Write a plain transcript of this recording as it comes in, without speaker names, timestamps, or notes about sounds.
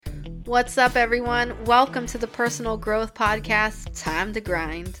What's up, everyone? Welcome to the Personal Growth Podcast, Time to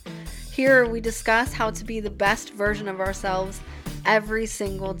Grind. Here we discuss how to be the best version of ourselves every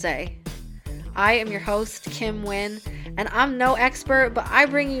single day. I am your host, Kim Wynn, and I'm no expert, but I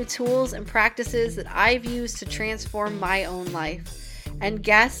bring you tools and practices that I've used to transform my own life, and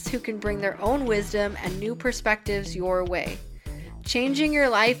guests who can bring their own wisdom and new perspectives your way. Changing your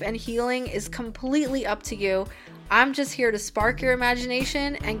life and healing is completely up to you. I'm just here to spark your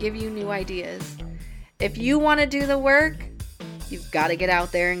imagination and give you new ideas. If you want to do the work, you've got to get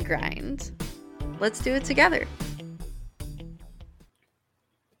out there and grind. Let's do it together.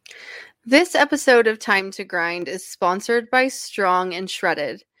 This episode of Time to Grind is sponsored by Strong and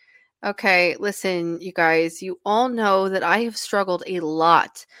Shredded. Okay, listen, you guys, you all know that I have struggled a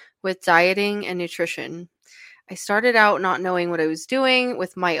lot with dieting and nutrition. I started out not knowing what I was doing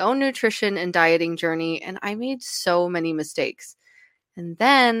with my own nutrition and dieting journey, and I made so many mistakes. And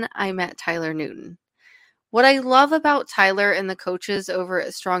then I met Tyler Newton. What I love about Tyler and the coaches over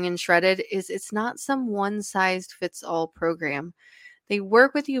at Strong and Shredded is it's not some one-size-fits-all program. They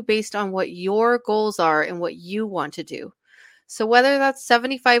work with you based on what your goals are and what you want to do. So whether that's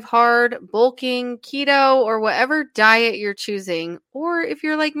 75 hard, bulking, keto, or whatever diet you're choosing, or if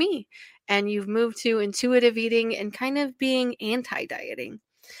you're like me, and you've moved to intuitive eating and kind of being anti-dieting,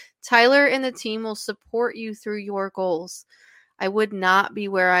 Tyler and the team will support you through your goals. I would not be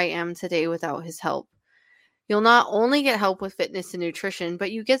where I am today without his help. You'll not only get help with fitness and nutrition,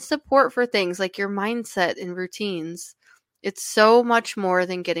 but you get support for things like your mindset and routines. It's so much more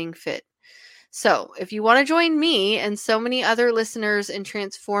than getting fit. So if you want to join me and so many other listeners in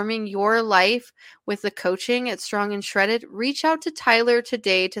transforming your life with the coaching at Strong and Shredded, reach out to Tyler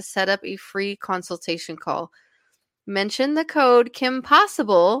today to set up a free consultation call. Mention the code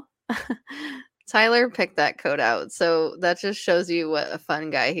KIMPOSSIBLE. Tyler picked that code out, so that just shows you what a fun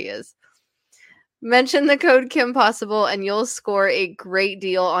guy he is. Mention the code KIMPOSSIBLE and you'll score a great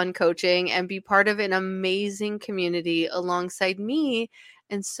deal on coaching and be part of an amazing community alongside me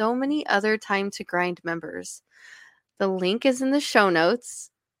and so many other Time to Grind members. The link is in the show notes.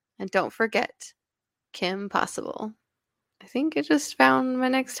 And don't forget, Kim Possible. I think I just found my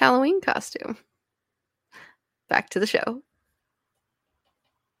next Halloween costume. Back to the show.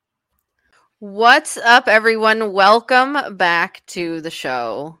 What's up, everyone? Welcome back to the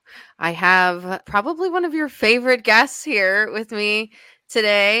show. I have probably one of your favorite guests here with me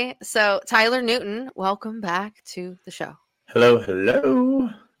today. So, Tyler Newton, welcome back to the show. Hello.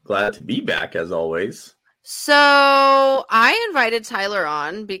 Glad to be back as always. So I invited Tyler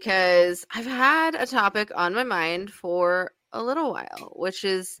on because I've had a topic on my mind for a little while, which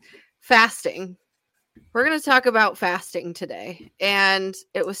is fasting. We're going to talk about fasting today. And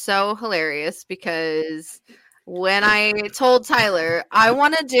it was so hilarious because when I told Tyler I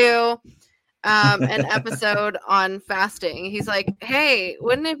want to do an episode on fasting, he's like, hey,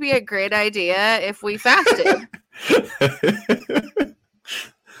 wouldn't it be a great idea if we fasted?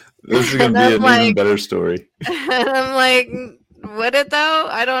 This is going to be an even better story. And I'm like, would it though?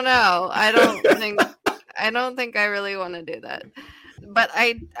 I don't know. I don't think I really want to do that. But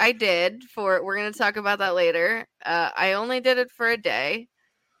I did we're going to talk about that later. I only did it for a day,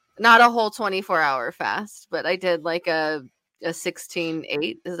 not a whole 24-hour fast, but I did like a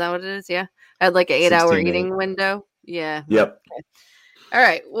 16-8. Is that what it is? Yeah. I had like an 8-hour eating window. Yeah. Yep. Okay. All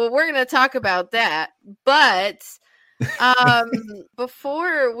right. Well, we're going to talk about that, but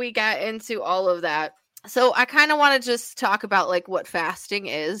before we get into all of that, so I kind of want to just talk about like what fasting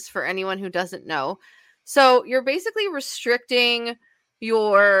is for anyone who doesn't know. So you're basically restricting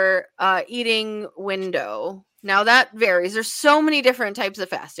your eating window. Now that varies. There's so many different types of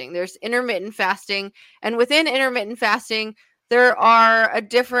fasting. There's intermittent fasting, and within intermittent fasting, there are a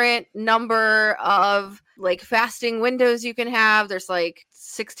different number of like fasting windows you can have. There's like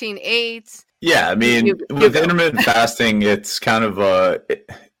 16-8. Yeah, I mean, with intermittent fasting, it's kind of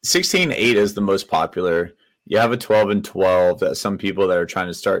 16-8 is the most popular. You have a 12 and 12 that some people that are trying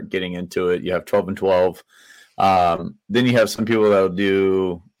to start getting into it. You have 12 and 12. Then you have some people that will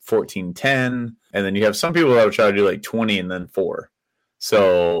do 14-10. And then you have some people that will try to do like 20 and then 4.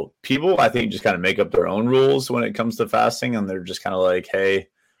 So people, I think, just kind of make up their own rules when it comes to fasting. And they're just kind of like, hey,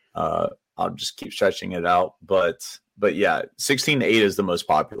 I'll just keep stretching it out. But yeah, 16-8 is the most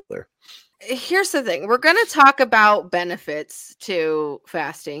popular. Here's the thing. We're going to talk about benefits to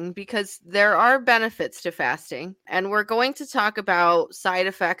fasting because there are benefits to fasting. And we're going to talk about side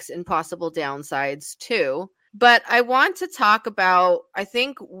effects and possible downsides too. But I want to talk about, I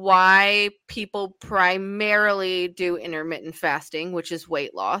think, why people primarily do intermittent fasting, which is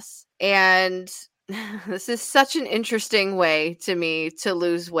weight loss. And This is such an interesting way to me to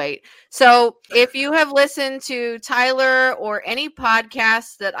lose weight. So, if you have listened to Tyler or any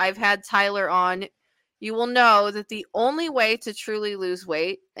podcast that I've had Tyler on, you will know that the only way to truly lose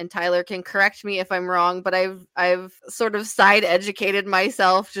weight, and Tyler can correct me if I'm wrong, but I've sort of side educated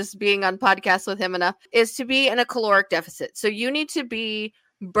myself just being on podcasts with him enough, is to be in a caloric deficit. So you need to be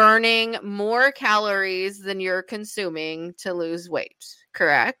burning more calories than you're consuming to lose weight.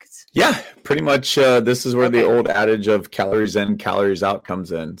 Correct? Yeah, pretty much. This is where the Okay. old adage of calories in, calories out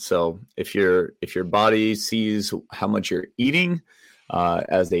comes in. So if your body sees how much you're eating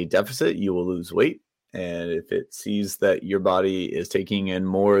as a deficit, you will lose weight. And if it sees that your body is taking in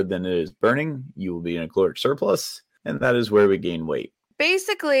more than it is burning, you will be in a caloric surplus, and that is where we gain weight.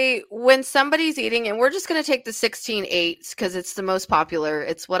 Basically, when somebody's eating, and we're just going to take the 16/8 because it's the most popular.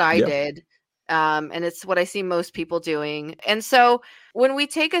 It's what I Yep. did. And it's what I see most people doing. And so when we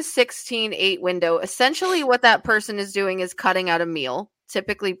take a 16/8 window, essentially what that person is doing is cutting out a meal,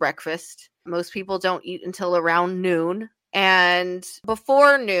 typically breakfast. Most people don't eat until around noon. And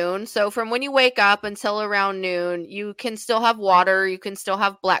before noon, so from when you wake up until around noon, you can still have water, you can still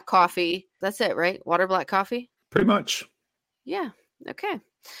have black coffee. That's it, right? Water, black coffee? Pretty much. Yeah. Okay.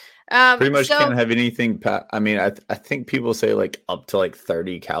 Pretty much So can't have anything. I mean, I think people say like up to like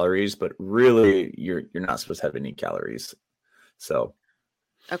 30 calories, but really you're not supposed to have any calories. So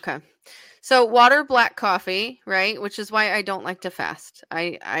okay. So water, black coffee, right? Which is why I don't like to fast.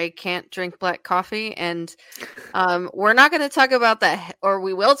 I can't drink black coffee, and we're not going to talk about that, or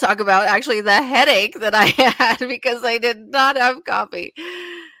we will talk about actually the headache that I had because I did not have coffee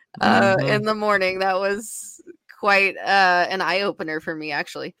in the morning. That was quite an eye opener for me,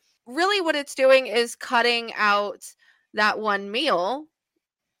 actually. Really, what it's doing is cutting out that one meal.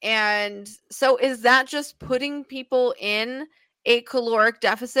 And so is that just putting people in a caloric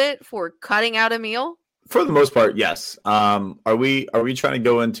deficit for cutting out a meal? for the most part, yes. Are we trying to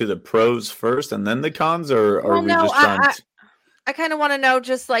go into the pros first and then the cons, or are Well, we no, just trying to? I kind of want to know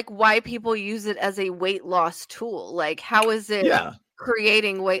just like why people use it as a weight loss tool. Like, how is it Yeah.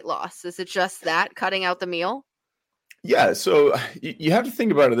 creating weight loss? Is it just that cutting out the meal? Yeah, so you have to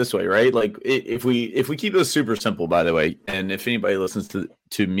think about it this way, right? Like if we keep this super simple, by the way, and if anybody listens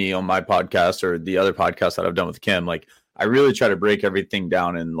to me on my podcast or the other podcast that I've done with Kim, like I really try to break everything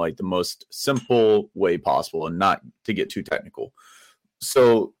down in like the most simple way possible and not to get too technical.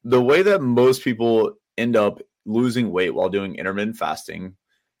 So the way that most people end up losing weight while doing intermittent fasting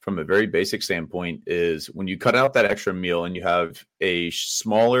from a very basic standpoint is when you cut out that extra meal and you have a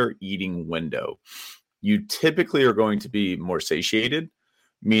smaller eating window, you typically are going to be more satiated,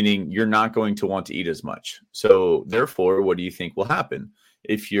 meaning you're not going to want to eat as much. So therefore, what do you think will happen?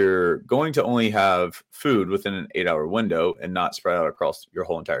 If you're going to only have food within an 8-hour window and not spread out across your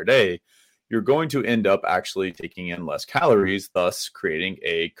whole entire day, you're going to end up actually taking in less calories, thus creating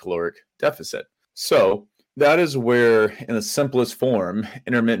a caloric deficit. So that is where, in the simplest form,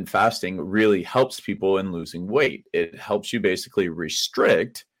 intermittent fasting really helps people in losing weight. It helps you basically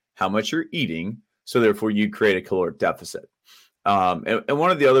restrict how much you're eating, so therefore you create a caloric deficit. And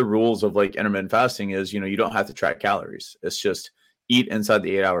one of the other rules of like intermittent fasting is, you don't have to track calories. It's just eat inside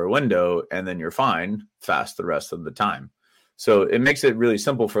the 8-hour window and then you're fine, fast the rest of the time. So it makes it really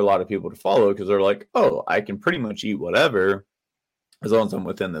simple for a lot of people to follow because they're like, oh, I can pretty much eat whatever as long as I'm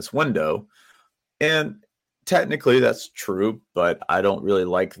within this window. And technically that's true, but I don't really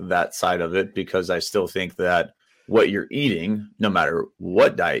like that side of it because I still think that what you're eating, no matter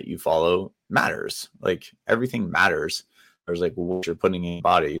what diet you follow, matters. Like everything matters. There's like what you're putting in your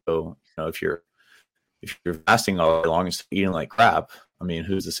body. So, if you're fasting all day long and eating like crap, I mean,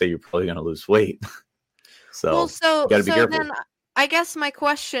 who's to say you're probably going to lose weight? So, Well, you got to be careful. then I guess my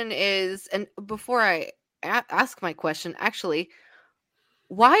question is, and before I ask my question, actually,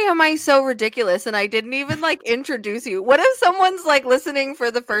 why am I so ridiculous? And I didn't even like introduce you. What if someone's like listening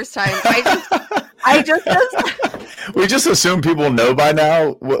for the first time? I just we just assume people know by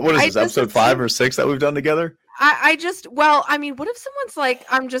now. What is this, just episode 5 or 6 that we've done together? well, I mean, what if someone's like,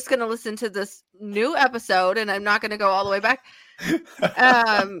 I'm just going to listen to this new episode and I'm not going to go all the way back?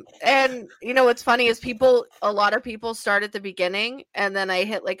 And what's funny is a lot of people start at the beginning and then I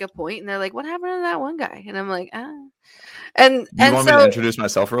hit like a point and they're like, what happened to that one guy? And I'm like, And you want me to introduce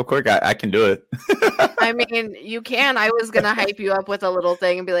myself real quick? I can do it. I mean, you can. I was going to hype you up with a little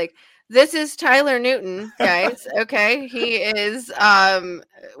thing and be like, this is Tyler Newton, guys. Okay. He is,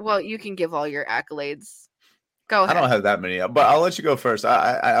 well, you can give all your accolades. Go ahead. I don't have that many, but I'll let you go first.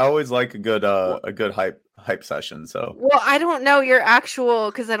 I always like a good hype session. So well, I don't know your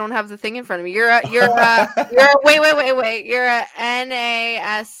actual because I don't have the thing in front of me. You're a wait. You're a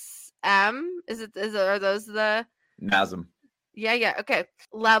NASM. Are those the NASM. Yeah. Okay.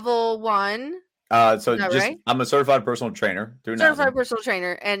 Level 1. So just right? I'm a certified personal trainer through certified NASM. personal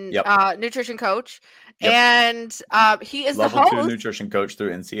trainer and nutrition coach. Yep. And he is level the host. 2 nutrition coach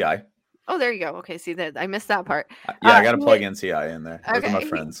through NCI. Oh, there you go. Okay, see that I missed that part. I got to plug NCI in there. Those are my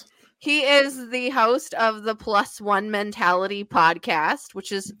friends. He is the host of the Plus One Mentality podcast,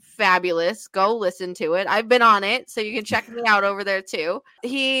 which is fabulous. Go listen to it. I've been on it, so you can check me out over there too.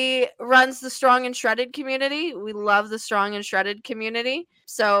 He runs the Strong and Shredded community. We love the Strong and Shredded community.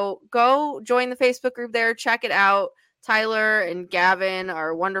 So go join the Facebook group there. Check it out. Tyler and Gavin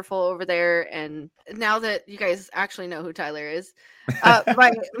are wonderful over there. And now that you guys actually know who Tyler is,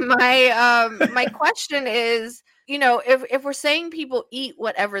 my question is, if we're saying people eat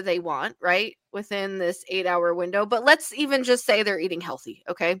whatever they want, right, within this 8-hour window, but let's even just say they're eating healthy.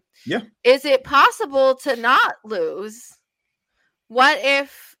 Okay. Yeah. Is it possible to not lose? What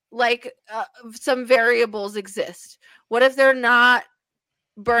if some variables exist? What if they're not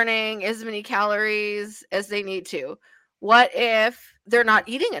burning as many calories as they need to? What if they're not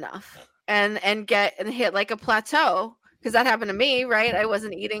eating enough and hit like a plateau? Because that happened to me, right? I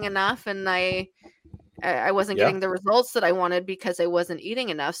wasn't eating enough and I wasn't getting the results that I wanted because I wasn't eating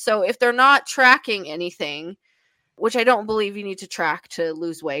enough. So if they're not tracking anything, which I don't believe you need to track to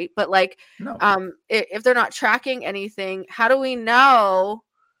lose weight, but if they're not tracking anything, how do we know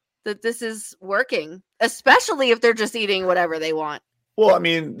that this is working? Especially if they're just eating whatever they want. Well, I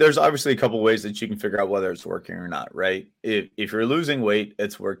mean, there's obviously a couple of ways that you can figure out whether it's working or not, right? If you're losing weight,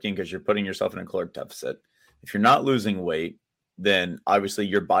 it's working because you're putting yourself in a caloric deficit. If you're not losing weight, then obviously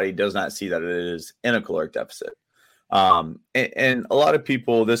your body does not see that it is in a caloric deficit. And a lot of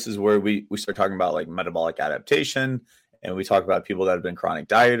people, this is where we start talking about like metabolic adaptation, and we talk about people that have been chronic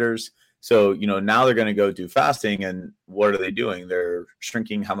dieters. So, now they're going to go do fasting, and what are they doing? They're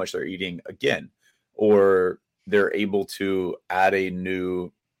shrinking how much they're eating again, or they're able to add a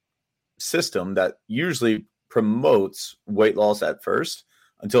new system that usually promotes weight loss at first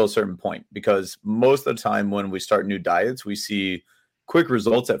until a certain point, because most of the time when we start new diets, we see quick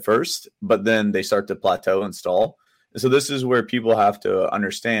results at first, but then they start to plateau and stall. And so this is where people have to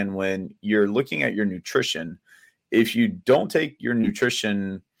understand, when you're looking at your nutrition, if you don't take your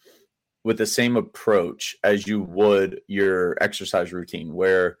nutrition with the same approach as you would your exercise routine,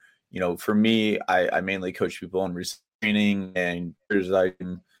 where, for me, I mainly coach people on resistance training and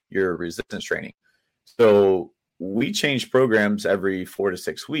your resistance training. So we change programs every 4 to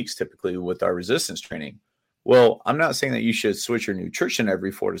 6 weeks, typically with our resistance training. Well, I'm not saying that you should switch your nutrition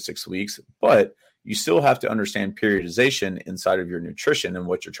every 4 to 6 weeks, but you still have to understand periodization inside of your nutrition and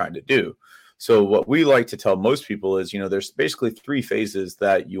what you're trying to do. So what we like to tell most people is, there's basically 3 phases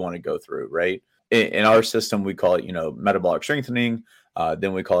that you want to go through, right? In our system, we call it, metabolic strengthening.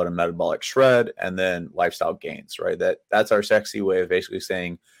 Then we call it a metabolic shred, and then lifestyle gains, right? That's our sexy way of basically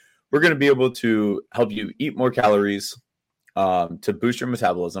saying, we're going to be able to help you eat more calories to boost your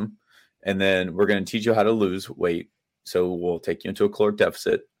metabolism. And then we're going to teach you how to lose weight. So we'll take you into a caloric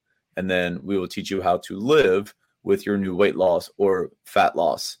deficit. And then we will teach you how to live with your new weight loss or fat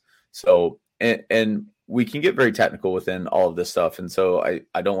loss. So, and we can get very technical within all of this stuff. And so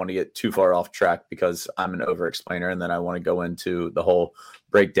I don't want to get too far off track, because I'm an over explainer. And then I want to go into the whole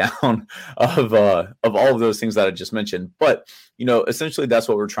breakdown of all of those things that I just mentioned. But, essentially that's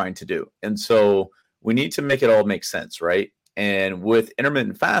what we're trying to do. And so we need to make it all make sense, right? And with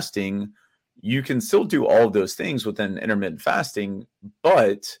intermittent fasting, you can still do all of those things within intermittent fasting,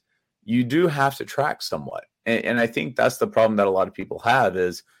 but you do have to track somewhat. And I think that's the problem that a lot of people have,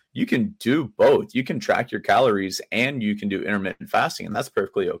 is you can do both. You can track your calories and you can do intermittent fasting, and that's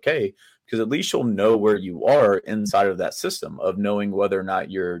perfectly okay, because at least you'll know where you are inside of that system of knowing whether or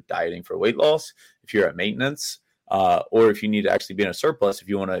not you're dieting for weight loss, if you're at maintenance, or if you need to actually be in a surplus if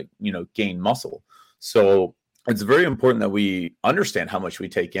you want to, gain muscle. So it's very important that we understand how much we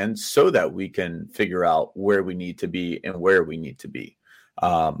take in so that we can figure out where we need to be and where we need to be.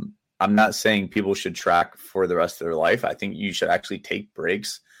 I'm not saying people should track for the rest of their life. I think you should actually take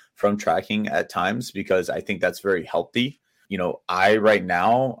breaks from tracking at times, because I think that's very healthy. I right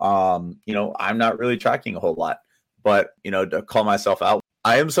now, I'm not really tracking a whole lot, but, to call myself out,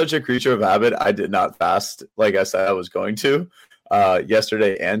 I am such a creature of habit. I did not fast like I said I was going to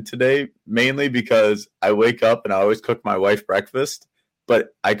yesterday and today, mainly because I wake up and I always cook my wife breakfast, but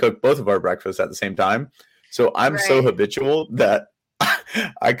I cook both of our breakfasts at the same time. So I'm so habitual that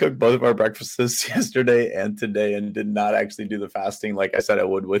I cooked both of our breakfasts yesterday and today and did not actually do the fasting like I said I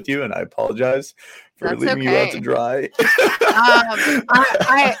would with you. And I apologize for leaving you out to dry.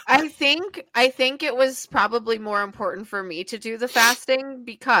 I think it was probably more important for me to do the fasting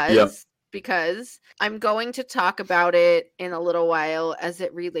because because I'm going to talk about it in a little while as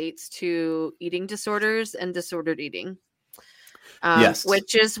it relates to eating disorders and disordered eating. Yes.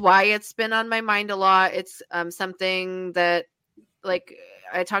 Which is why it's been on my mind a lot. It's something that, like,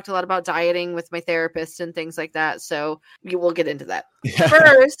 I talked a lot about dieting with my therapist and things like that. So we will get into that.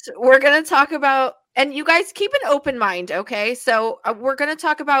 First, we're going to talk about, and you guys keep an open mind, okay? So we're going to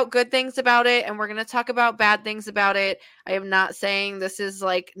talk about good things about it, and we're going to talk about bad things about it. I am not saying this is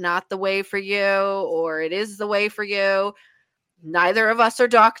like not the way for you or it is the way for you. Neither of us are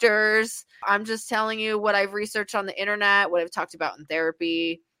doctors. I'm just telling you what I've researched on the internet, what I've talked about in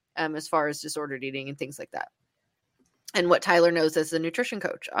therapy, as far as disordered eating and things like that. And what Tyler knows as a nutrition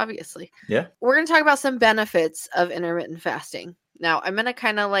coach, obviously. Yeah. We're going to talk about some benefits of intermittent fasting. Now, I'm going to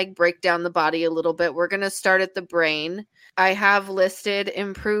kind of like break down the body a little bit. We're going to start at the brain. I have listed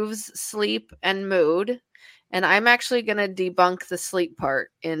improves sleep and mood. And I'm actually going to debunk the sleep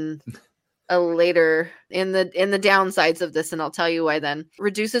part in a later in the downsides of this, and I'll tell you why then.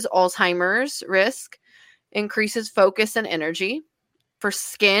 Reduces Alzheimer's risk, increases focus and energy. For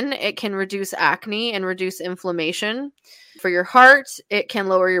skin, it can reduce acne and reduce inflammation. For your heart, it can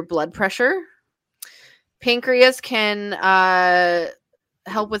lower your blood pressure. Pancreas can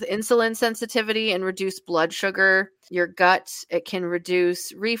help with insulin sensitivity and reduce blood sugar. Your gut, it can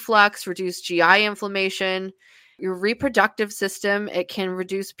reduce reflux, reduce GI inflammation. Your reproductive system, it can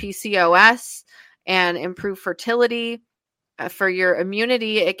reduce PCOS and improve fertility. For your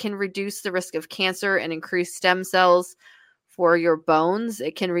immunity, it can reduce the risk of cancer and increase stem cells. For your bones,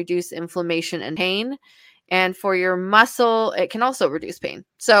 it can reduce inflammation and pain. And for your muscle, it can also reduce pain.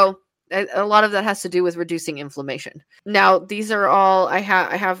 So a lot of that has to do with reducing inflammation. Now, these are all, I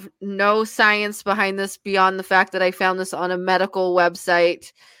have no science behind this beyond the fact that I found this on a medical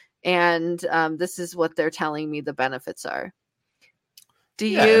website. And this is what they're telling me the benefits are.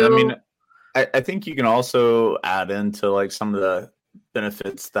 I mean, I think you can also add into like some of the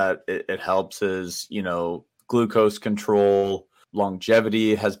benefits that it helps is, glucose control,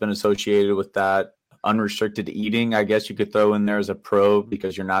 longevity has been associated with that. Unrestricted eating, I guess you could throw in there as a pro,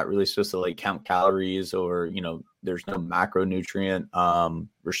 because you're not really supposed to like count calories, or, there's no macronutrient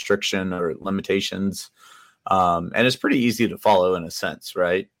restriction or limitations. And it's pretty easy to follow in a sense,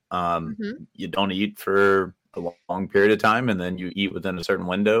 right? You don't eat for a long period of time, and then you eat within a certain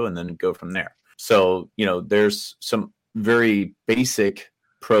window and then go from there. So, there's some very basic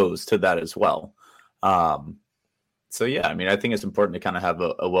pros to that as well. So yeah, I mean, I think it's important to kind of have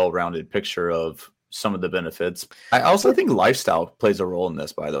a well-rounded picture of some of the benefits. I also think lifestyle plays a role in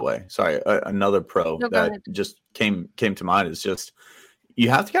this, by the way. Sorry, another pro that just came to mind is just, you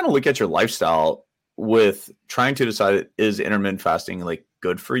have to kind of look at your lifestyle with trying to decide, is intermittent fasting like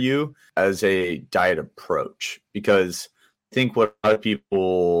good for you as a diet approach? Because I think what a lot of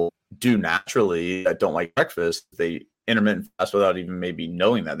people do naturally that don't like breakfast, they intermittent fast without even maybe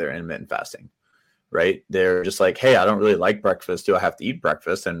knowing that they're intermittent fasting. Right? They're just like, hey, I don't really like breakfast. Do I have to eat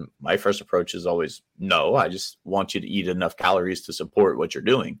breakfast? And my first approach is always, no, I just want you to eat enough calories to support what you're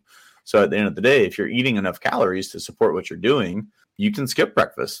doing. So at the end of the day, if you're eating enough calories to support what you're doing, you can skip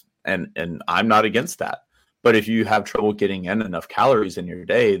breakfast. And I'm not against that. But if you have trouble getting in enough calories in your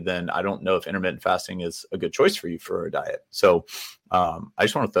day, then I don't know if intermittent fasting is a good choice for you for a diet. So I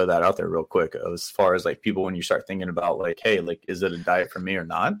just want to throw that out there real quick, as far as like people, when you start thinking about like, hey, like, is it a diet for me or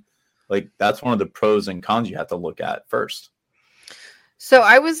not? Like, that's one of the pros and cons you have to look at first. So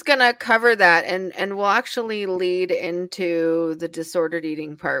I was going to cover that, and we'll actually lead into the disordered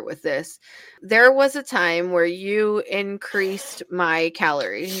eating part with this. There was a time where you increased my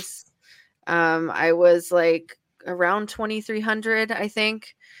calories. I was like around 2,300, I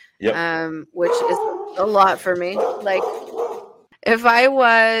think, which is a lot for me. Like, if I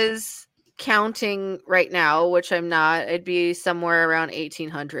was counting right now, which I'm not, it'd be somewhere around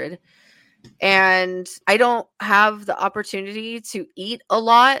 1,800. And I don't have the opportunity to eat a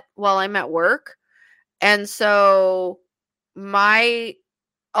lot while I'm at work. And so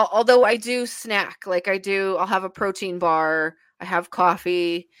although I do snack, like I'll have a protein bar, I have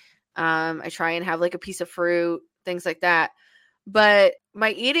coffee, I try and have like a piece of fruit, things like that. But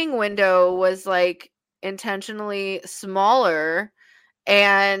my eating window was like intentionally smaller,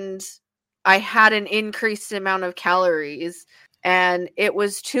 and I had an increased amount of calories. And it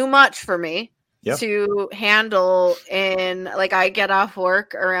was too much for me to handle like, I get off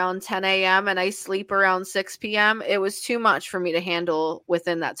work around 10 a.m. and I sleep around 6 p.m. It was too much for me to handle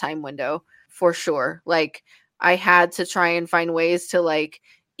within that time window, for sure. Like, I had to try and find ways to like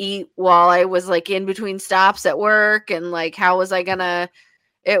eat while I was like in between stops at work. And like, how was I gonna,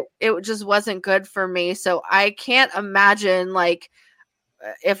 it just wasn't good for me. So I can't imagine like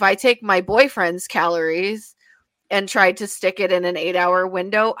if I take my boyfriend's calories and tried to stick it in an 8-hour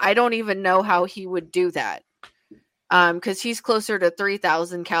window, I don't even know how he would do that. Because he's closer to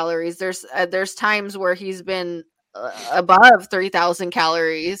 3,000 calories. There's times where he's been above 3,000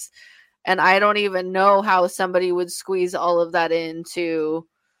 calories, and I don't even know how somebody would squeeze all of that into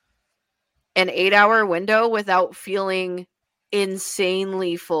an 8-hour window without feeling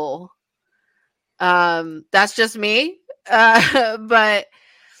insanely full. That's just me. But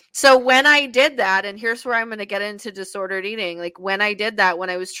so when I did that, and here's where I'm going to get into disordered eating. Like when I did that, when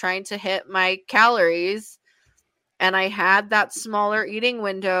I was trying to hit my calories and I had that smaller eating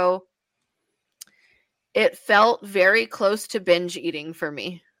window, it felt very close to binge eating for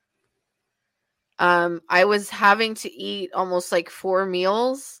me. I was having to eat almost like 4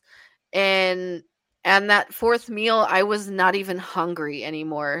 meals, and that fourth meal, I was not even hungry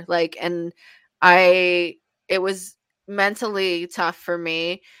anymore. Like, and it was mentally tough for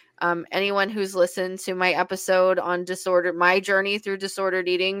me. Anyone who's listened to my episode on my journey through disordered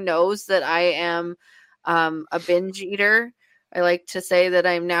eating knows that I am a binge eater. I like to say that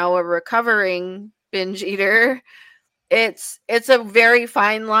I'm now a recovering binge eater. It's a very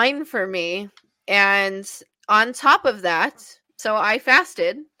fine line for me. And on top of that, so I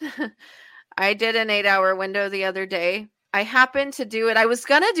fasted. I did an 8-hour window the other day. I happened to do it. I was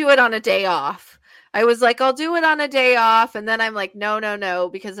going to do it on a day off. I was like, I'll do it on a day off. And then I'm like, no,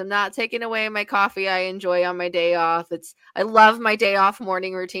 because I'm not taking away my coffee I enjoy on my day off. I love my day off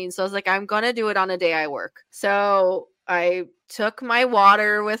morning routine. So I was like, I'm going to do it on a day I work. So I took my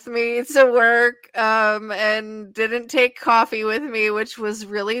water with me to work and didn't take coffee with me, which was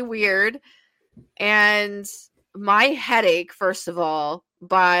really weird. And my headache, first of all,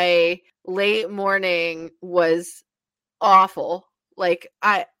 by late morning was awful.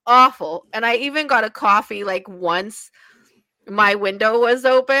 Awful. And I even got a coffee like once my window was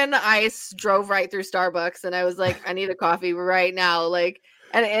open. I drove right through Starbucks and I was like, I need a coffee right now. Like,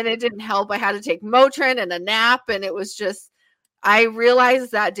 and it didn't help. I had to take Motrin and a nap. And it was just, I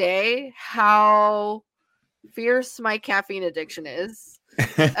realized that day how fierce my caffeine addiction is.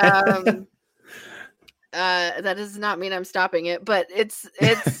 That does not mean I'm stopping it, but it's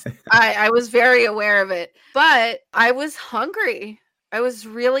I was very aware of it, but I was hungry. I was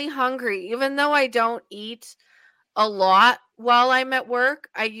really hungry. Even though I don't eat a lot while I'm at work,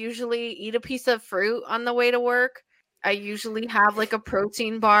 I usually eat a piece of fruit on the way to work. I usually have like a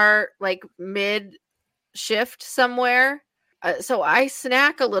protein bar, like mid shift somewhere. So I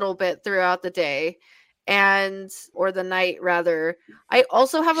snack a little bit throughout the day or the night rather. I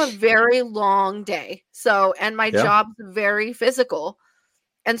also have a very long day. And my job's very physical.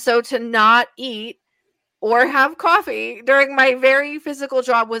 And so to not eat or have coffee during my very physical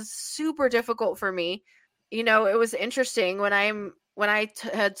job was super difficult for me. You know, it was interesting when I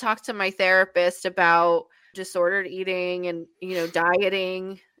had talked to my therapist about disordered eating and, you know,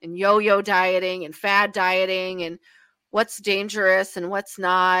 dieting and yo-yo dieting and fad dieting and what's dangerous and what's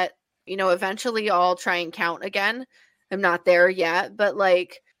not. You know, eventually I'll try and count again. I'm not there yet, but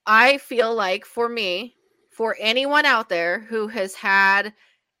like, I feel like for me, for anyone out there who has had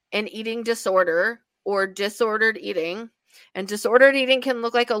an eating disorder or disordered eating, and disordered eating can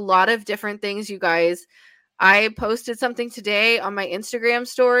look like a lot of different things, you guys. I posted something today on my Instagram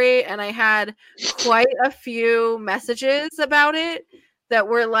story and I had quite a few messages about it that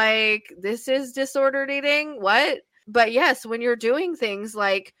were like, this is disordered eating? What? But yes, when you're doing things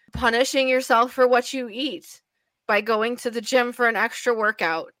like punishing yourself for what you eat by going to the gym for an extra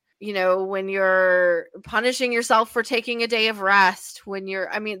workout, you know, when you're punishing yourself for taking a day of rest,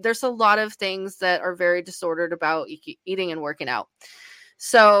 there's a lot of things that are very disordered about eating and working out.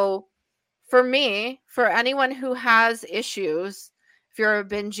 So for me, for anyone who has issues, if you're a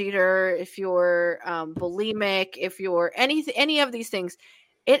binge eater, if you're bulimic, if you're any of these things,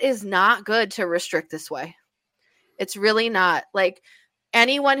 it is not good to restrict this way. It's really not. Like,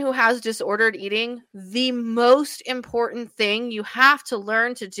 anyone who has disordered eating, the most important thing you have to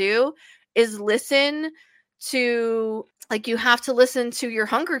learn to do is listen to your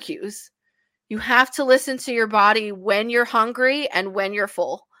hunger cues. You have to listen to your body when you're hungry and when you're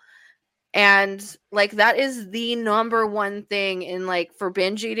full. And like, that is the number one thing in like for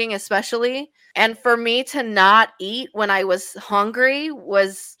binge eating, especially. And for me to not eat when I was hungry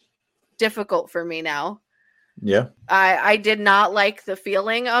was difficult for me now. Yeah. I did not like the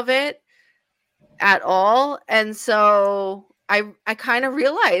feeling of it at all. And so I kind of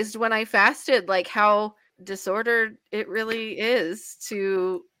realized when I fasted, like how disordered it really is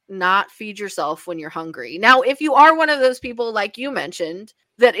to not feed yourself when you're hungry. Now, if you are one of those people, like you mentioned,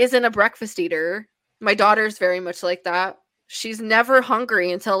 that isn't a breakfast eater, my daughter's very much like that. She's never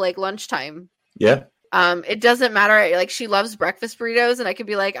hungry until like lunchtime. Yeah. It doesn't matter. Like, she loves breakfast burritos, and I could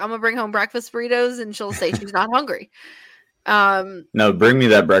be like, I'm gonna bring home breakfast burritos, and she'll say she's not hungry. No, bring me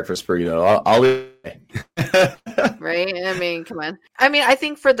that breakfast burrito. I'll eat it. Right? I mean, come on. I mean, I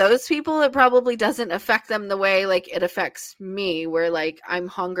think for those people, it probably doesn't affect them the way like it affects me, where like I'm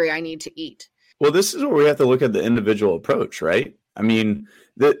hungry, I need to eat. Well, this is where we have to look at the individual approach, right? I mean,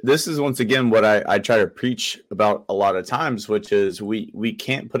 this is once again what I try to preach about a lot of times, which is we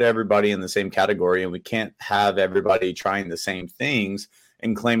can't put everybody in the same category, and we can't have everybody trying the same things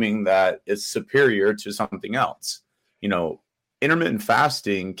and claiming that it's superior to something else. You know, intermittent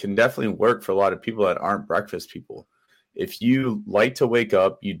fasting can definitely work for a lot of people that aren't breakfast people. If you like to wake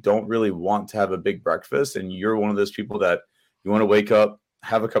up, you don't really want to have a big breakfast, and you're one of those people that you want to wake up,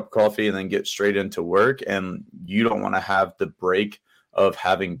 have a cup of coffee, and then get straight into work, and you don't want to have the break of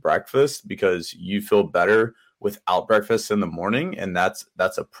having breakfast because you feel better without breakfast in the morning, and that's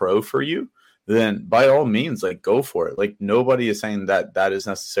a pro for you, then by all means, like, go for it. Like, nobody is saying that that is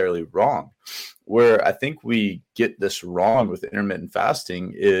necessarily wrong. Where I think we get this wrong with intermittent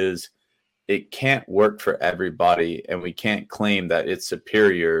fasting is it can't work for everybody, and we can't claim that it's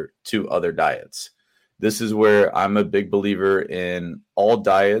superior to other diets. This is where I'm a big believer in all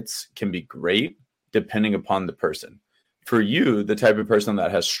diets can be great depending upon the person. For you, the type of person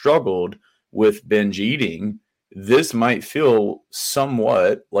that has struggled with binge eating, this might feel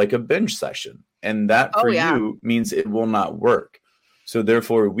somewhat like a binge session. And that for you means it will not work. So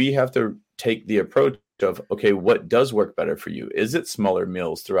therefore, we have to take the approach of, okay, what does work better for you? Is it smaller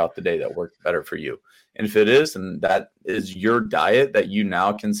meals throughout the day that work better for you? And if it is, and that is your diet, that you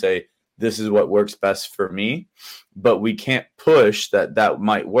now can say, this is what works best for me. But we can't push that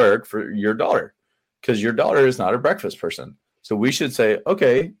might work for your daughter, because your daughter is not a breakfast person. So we should say,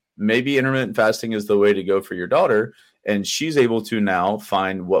 okay, maybe intermittent fasting is the way to go for your daughter, and she's able to now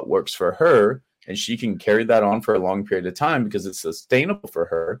find what works for her, and she can carry that on for a long period of time because it's sustainable for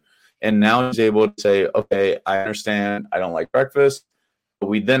her. And now she's able to say, okay, I understand I don't like breakfast. But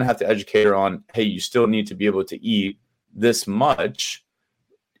we then have to educate her on, hey, you still need to be able to eat this much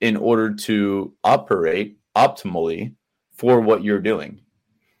in order to operate optimally for what you're doing.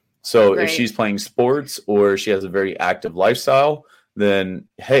 So if she's playing sports or she has a very active lifestyle, then,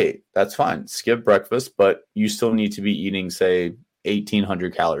 hey, that's fine. Skip breakfast, but you still need to be eating, say,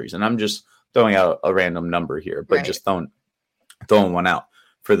 1,800 calories. And I'm just throwing out a random number here, but just throwing one out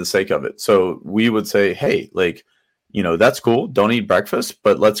for the sake of it. So we would say, hey, like, you know, that's cool. Don't eat breakfast,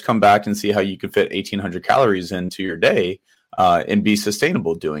 but let's come back and see how you can fit 1,800 calories into your day and be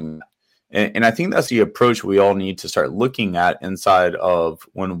sustainable doing that. And I think that's the approach we all need to start looking at inside of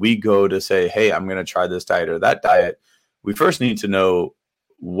when we go to say, hey, I'm going to try this diet or that diet. We first need to know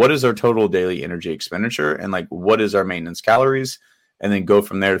what is our total daily energy expenditure and like what is our maintenance calories, and then go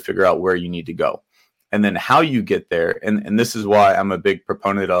from there to figure out where you need to go. And then how you get there. And this is why I'm a big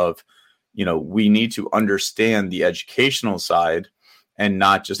proponent of, you know, we need to understand the educational side and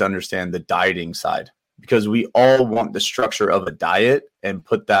not just understand the dieting side. Because we all want the structure of a diet and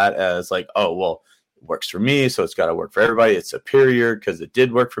put that as like, oh, well, it works for me, so it's got to work for everybody. It's superior because it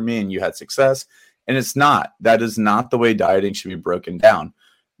did work for me and you had success. And it's not. That is not the way dieting should be broken down.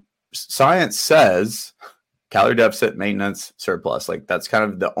 Science says calorie deficit, maintenance, surplus. Like, that's kind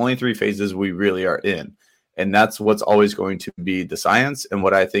of the only three phases we really are in. And that's what's always going to be the science and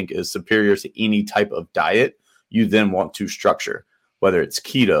what I think is superior to any type of diet you then want to structure. Whether it's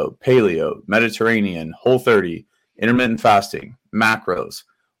keto, paleo, Mediterranean, Whole30, intermittent fasting, macros,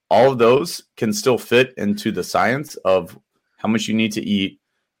 all of those can still fit into the science of how much you need to eat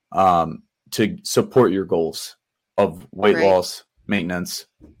to support your goals of weight loss, maintenance,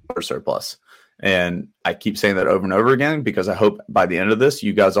 or surplus. And I keep saying that over and over again because I hope by the end of this,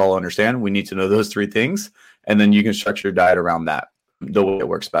 you guys all understand we need to know those three things, and then you can structure your diet around that the way it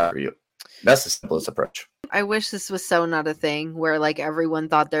works better for you. That's the simplest approach. I wish this was so not a thing where like everyone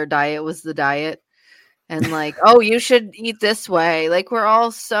thought their diet was the diet and like, oh, you should eat this way. Like, we're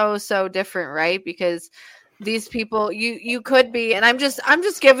all so different, right? Because these people, you could be, and I'm just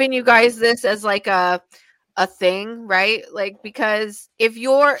giving you guys this as like a thing, right? Like, because if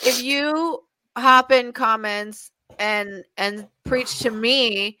you hop in comments and preach to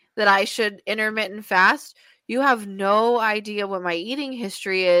me that I should intermittent fast, you have no idea what my eating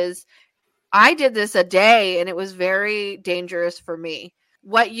history is. I did this a day and it was very dangerous for me.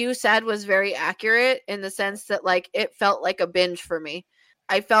 What you said was very accurate in the sense that like it felt like a binge for me.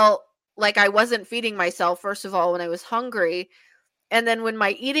 I felt like I wasn't feeding myself, first of all, when I was hungry. And then when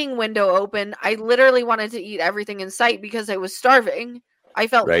my eating window opened, I literally wanted to eat everything in sight because I was starving.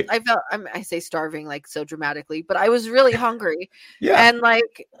 Right. I say starving like so dramatically, but I was really hungry. Yeah. And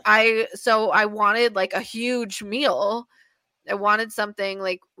like, I wanted like a huge meal. I wanted something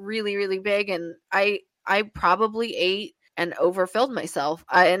like really, really big. And I probably ate and overfilled myself.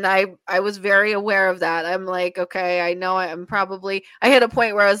 I was very aware of that. I'm like, okay, I know I hit a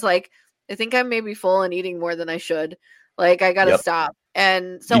point where I was like, I think I'm maybe full and eating more than I should. Like, I got to Yep. stop.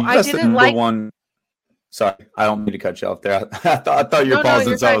 And so I That's the didn't number like, one. Sorry, I don't mean to cut you off there. I thought you were no, pausing,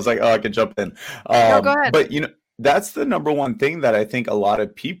 you're so I fine. was like, oh, I could jump in. No, go ahead. But that's the number one thing that I think a lot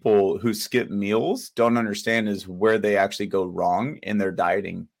of people who skip meals don't understand is where they actually go wrong in their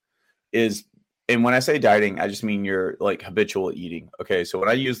dieting. And when I say dieting, I just mean your like habitual eating. Okay, so when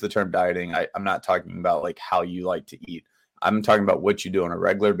I use the term dieting, I'm not talking about like how you like to eat. I'm talking about what you do on a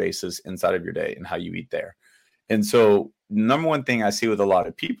regular basis inside of your day and how you eat there. And so, number one thing I see with a lot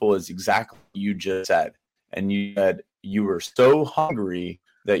of people is exactly what you just said. And you said you were so hungry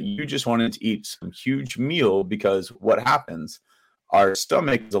that you just wanted to eat some huge meal because what happens? Our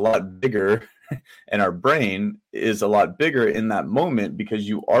stomach is a lot bigger and our brain is a lot bigger in that moment because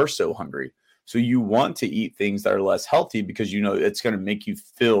you are so hungry. So you want to eat things that are less healthy because you know it's going to make you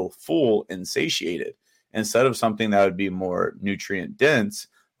feel full and satiated instead of something that would be more nutrient dense,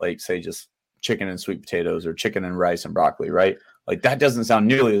 like say just chicken and sweet potatoes or chicken and rice and broccoli, right? Like that doesn't sound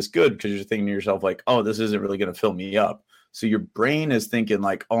nearly as good because you're thinking to yourself like, oh, this isn't really going to fill me up. So your brain is thinking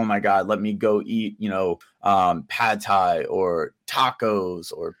like, oh my God, let me go eat, pad thai or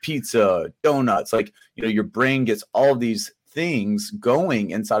tacos or pizza, donuts. Like, your brain gets all these things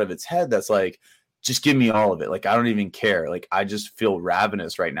going inside of its head that's like, just give me all of it. Like, I don't even care. Like, I just feel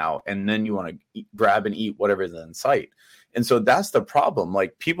ravenous right now. And then you want to grab and eat whatever's in sight. And so that's the problem.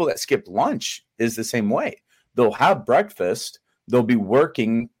 Like people that skip lunch is the same way. They'll have breakfast, they'll be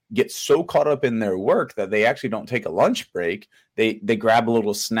working, get so caught up in their work that they actually don't take a lunch break. They grab a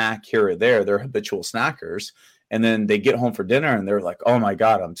little snack here or there. They're habitual snackers. And then they get home for dinner and they're like, oh my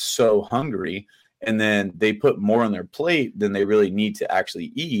God, I'm so hungry. And then they put more on their plate than they really need to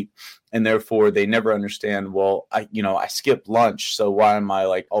actually eat. And therefore they never understand, well, I skipped lunch. So why am I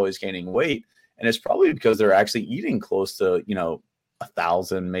like always gaining weight? And it's probably because they're actually eating close to,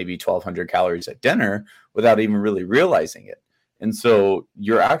 1,000, maybe 1,200 calories at dinner without even really realizing it. And so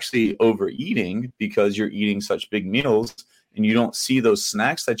you're actually overeating because you're eating such big meals and you don't see those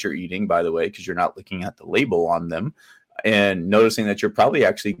snacks that you're eating, by the way, because you're not looking at the label on them and noticing that you're probably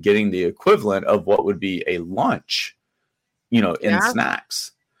actually getting the equivalent of what would be a lunch, in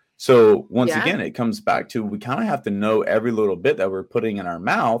snacks. So once again, it comes back to we kind of have to know every little bit that we're putting in our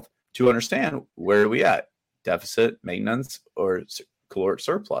mouth to understand where are we at, deficit, maintenance, or caloric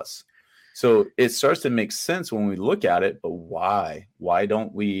surplus. So it starts to make sense when we look at it, but why? Why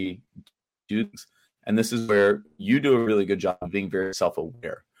don't we do this? And this is where you do a really good job of being very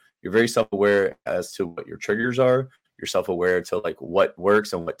self-aware. You're very self-aware as to what your triggers are. You're self-aware to like what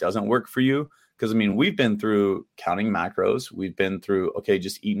works and what doesn't work for you. Because we've been through counting macros. We've been through, okay,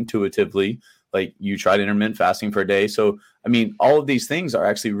 just eat intuitively. Like you tried intermittent fasting for a day. So, all of these things are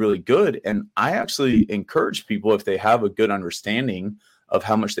actually really good. And I actually encourage people, if they have a good understanding of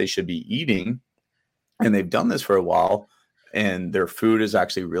how much they should be eating, and they've done this for a while, and their food is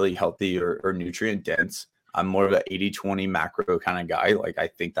actually really healthy or nutrient dense. I'm more of an 80-20 macro kind of guy. Like I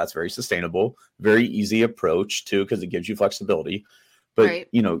think that's very sustainable, very easy approach too, because it gives you flexibility. But, right.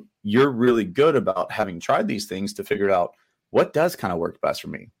 You're really good about having tried these things to figure out what does kind of work best for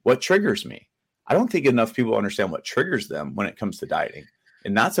me, what triggers me. I don't think enough people understand what triggers them when it comes to dieting.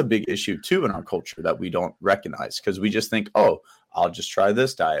 And that's a big issue too in our culture that we don't recognize because we just think, oh, I'll just try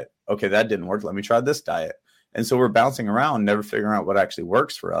this diet. Okay, that didn't work. Let me try this diet. And so we're bouncing around, never figuring out what actually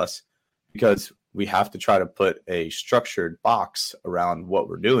works for us because we have to try to put a structured box around what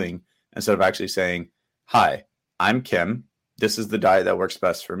we're doing instead of actually saying, hi, I'm Kim. This is the diet that works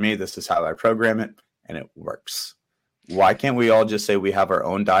best for me. This is how I program it, and it works. Why can't we all just say we have our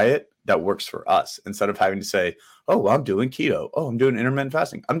own diet that works for us instead of having to say, oh, well, I'm doing keto. Oh, I'm doing intermittent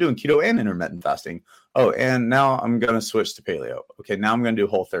fasting. I'm doing keto and intermittent fasting. Oh, and now I'm going to switch to paleo. Okay, now I'm going to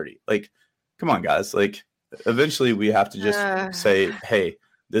do Whole30. Like, come on, guys. Like, eventually we have to just say, hey,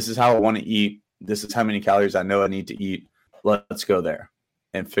 this is how I want to eat. This is how many calories I know I need to eat. Let's go there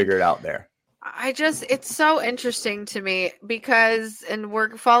and figure it out there. It's so interesting to me because, and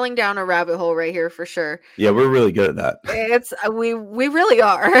we're falling down a rabbit hole right here for sure. Yeah, we're really good at that. We really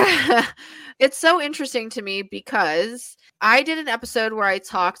are. It's so interesting to me because I did an episode where I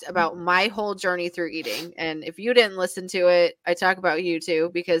talked about my whole journey through eating. And if you didn't listen to it, I talk about you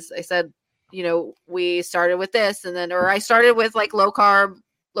too, because I said, we started with this or I started with like low carb,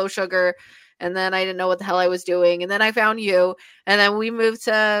 low sugar. and then I didn't know what the hell I was doing, and then I found you, and then we moved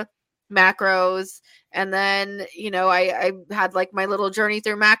to macros, and then I had like my little journey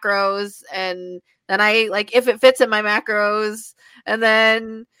through macros, and then I like if it fits in my macros, and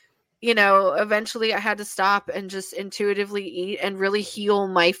then eventually I had to stop and just intuitively eat and really heal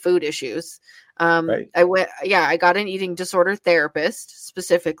my food issues. Right. I got an eating disorder therapist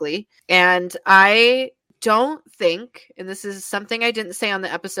specifically, and I don't think, and this is something I didn't say on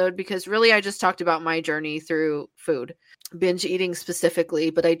the episode because really I just talked about my journey through food, binge eating specifically,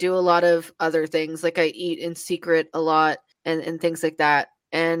 but I do a lot of other things. Like I eat in secret a lot and things like that.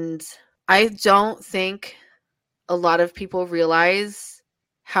 And I don't think a lot of people realize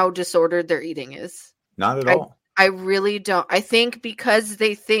how disordered their eating is. Not at all. I really don't. I think because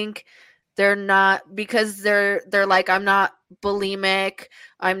they think they're like, I'm not bulimic,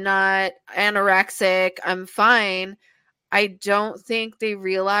 I'm not anorexic, I'm fine. I don't think they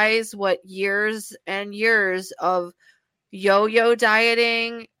realize what years and years of yo-yo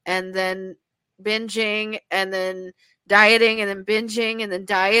dieting and then binging and then dieting and then binging and then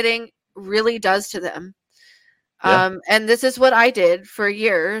dieting really does to them. Yeah. And this is what I did for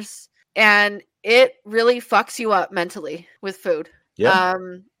years, and it really fucks you up mentally with food. Yeah.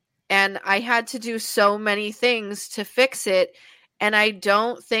 And I had to do so many things to fix it. And I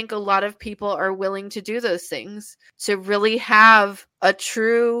don't think a lot of people are willing to do those things to really have a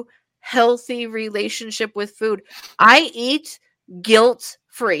true, healthy relationship with food. I eat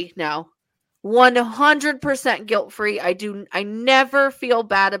guilt-free now. 100% guilt-free. I never feel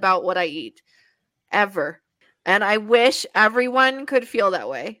bad about what I eat. Ever. And I wish everyone could feel that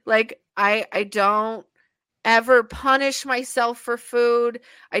way. Like, I don't ever punish myself for food.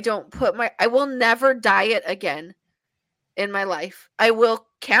 I will never diet again in my life. I will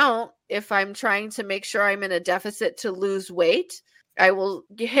count if I'm trying to make sure I'm in a deficit to lose weight. I will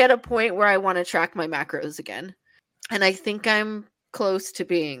hit a point where I want to track my macros again. And I think I'm close to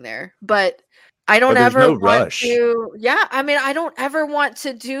being there. But I don't ever want to. Yeah, I mean, I don't ever want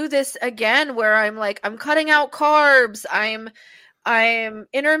to do this again where I'm like, I'm cutting out carbs. I'm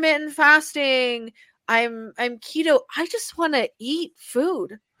intermittent fasting. I'm keto. I just want to eat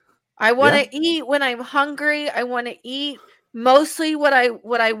food. I want to eat when I'm hungry. I want to eat mostly what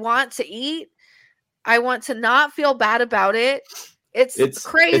I want to eat. I want to not feel bad about it. It's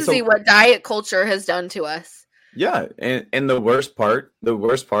crazy what diet culture has done to us. Yeah, and the worst part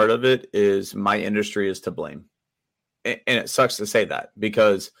of it is my industry is to blame. And it sucks to say that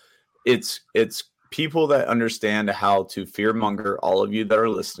because it's people that understand how to fearmonger all of you that are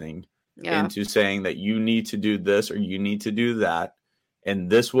listening into saying that you need to do this or you need to do that, and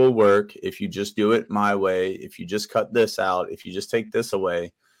this will work if you just do it my way, if you just cut this out, if you just take this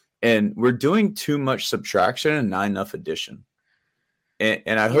away. And we're doing too much subtraction and not enough addition.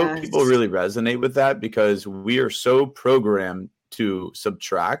 And I hope people really resonate with that because we are so programmed to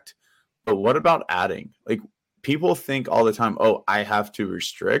subtract. But what about adding? Like people think all the time, oh, I have to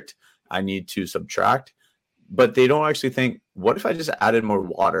restrict. I need to subtract. But they don't actually think, what if I just added more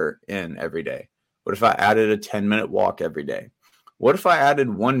water in every day? What if I added a 10-minute walk every day? What if I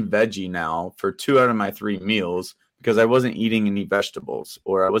added one veggie now for 2 out of my 3 meals because I wasn't eating any vegetables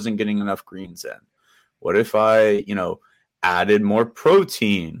or I wasn't getting enough greens in? What if I, added more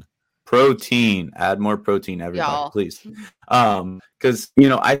protein? Add more protein, everybody, please. Because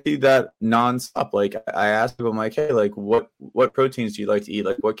I do that nonstop. Like I ask people, I'm like, hey, like what proteins do you like to eat?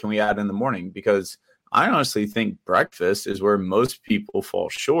 Like what can we add in the morning? Because I honestly think breakfast is where most people fall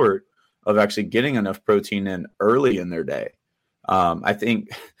short of actually getting enough protein in early in their day. I think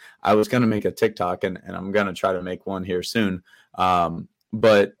I was going to make a TikTok and I'm going to try to make one here soon.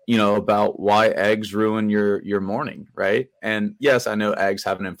 But about why eggs ruin your morning, right? And yes, I know eggs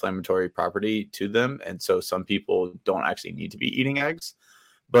have an inflammatory property to them. And so some people don't actually need to be eating eggs.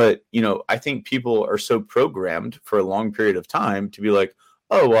 But, I think people are so programmed for a long period of time to be like,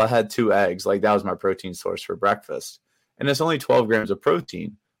 oh, well, I had 2 eggs. Like that was my protein source for breakfast. And it's only 12 grams of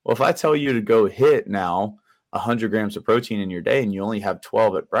protein. Well, if I tell you to go hit now 100 grams of protein in your day and you only have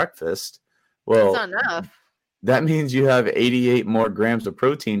 12 at breakfast, well, that's not enough. That means you have 88 more grams of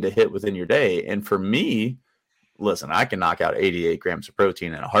protein to hit within your day. And for me, listen, I can knock out 88 grams of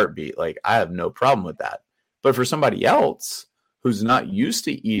protein in a heartbeat. Like I have no problem with that. But for somebody else who's not used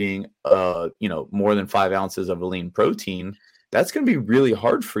to eating, more than 5 ounces of a lean protein, that's going to be really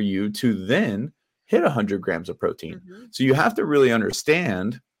hard for you to then hit 100 grams of protein. Mm-hmm. So you have to really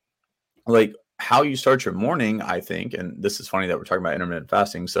understand like how you start your morning, I think. And this is funny that we're talking about intermittent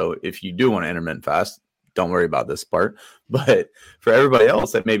fasting. So if you do want to intermittent fast, don't worry about this part. But for everybody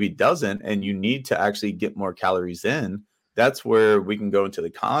else that maybe doesn't, and you need to actually get more calories in, that's where we can go into the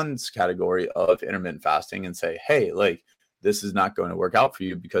cons category of intermittent fasting and say, hey, like, this is not going to work out for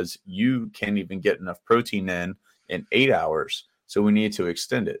you because you can't even get enough protein in 8 hours. So we need to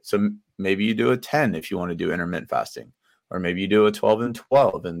extend it. So maybe you do a 10 if you want to do intermittent fasting, or maybe you do a 12 and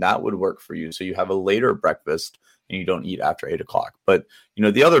 12, and that would work for you. So you have a later breakfast and you don't eat after 8 o'clock. But, you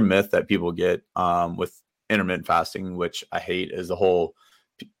know, the other myth that people get with intermittent fasting, which I hate, is the whole,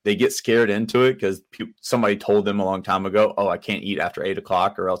 they get scared into it because somebody told them a long time ago, oh, I can't eat after 8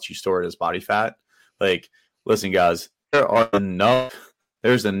 o'clock or else you store it as body fat. Like, listen, guys,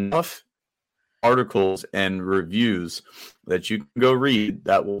 there's enough articles and reviews that you can go read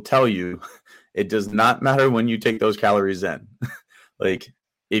that will tell you it does not matter when you take those calories in. Like,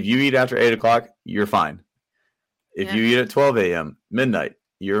 if you eat after 8 o'clock, you're fine. If you eat at 12 a.m., midnight,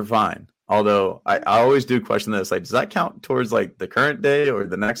 you're fine. Although I always do question this, like, does that count towards like the current day or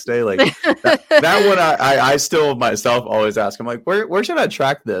the next day? Like that one, I still myself always ask, I'm like, where should I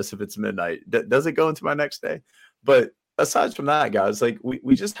track this if it's midnight? Does it go into my next day? But aside from that, guys, like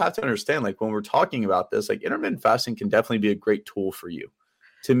we just have to understand, like, when we're talking about this, like, intermittent fasting can definitely be a great tool for you.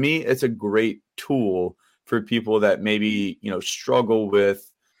 To me, it's a great tool for people that maybe, you know, struggle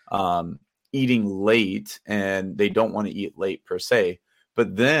with eating late and they don't want to eat late per se.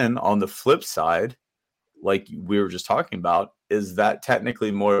 But then on the flip side, like we were just talking about, is that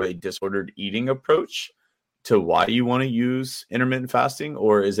technically more of a disordered eating approach to why you want to use intermittent fasting?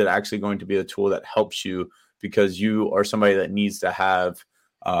 Or is it actually going to be a tool that helps you because you are somebody that needs to have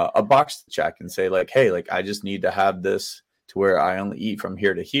a box to check and say, like, hey, like, I just need to have this to where I only eat from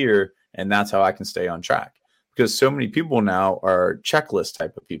here to here, and that's how I can stay on track? Because so many people now are checklist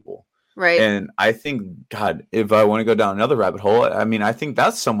type of people. Right. And I think, God, if I want to go down another rabbit hole, I mean, I think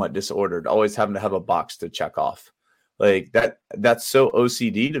that's somewhat disordered, always having to have a box to check off. Like that's so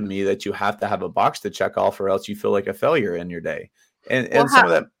OCD to me that you have to have a box to check off or else you feel like a failure in your day. And some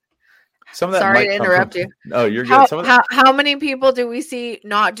of that sorry to interrupt you. No, you're good. How many people do we see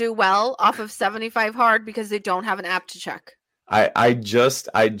not do well off of 75 hard because they don't have an app to check? I just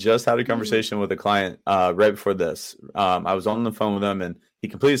had a conversation with a client right before this. I was on the phone with him and he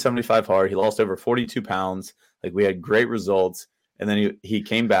completed 75 hard. He lost over 42 pounds. Like, we had great results. And then he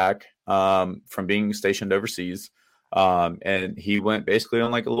came back from being stationed overseas. And he went basically on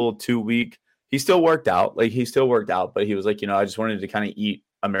like a little 2-week. He still worked out, but he was like, you know, I just wanted to kind of eat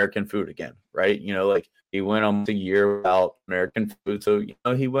American food again. Right. You know, like, he went almost a year without American food. So, you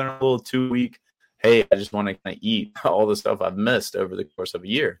know, he went on a little 2-week, hey, I just want to kind of eat all the stuff I've missed over the course of a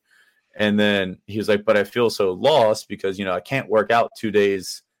year. And then he was like, but I feel so lost because, you know, I can't work out 2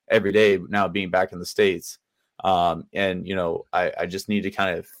 days every day now being back in the States. And, you know, I just need to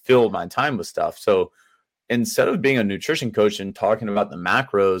kind of fill my time with stuff. So instead of being a nutrition coach and talking about the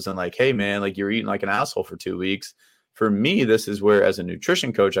macros and like, hey, man, like, you're eating like an asshole for 2 weeks. For me, this is where, as a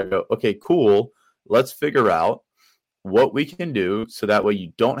nutrition coach, I go, okay, cool. Let's figure out what we can do so that way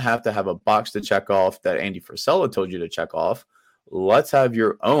you don't have to have a box to check off that Andy Frisella told you to check off. Let's have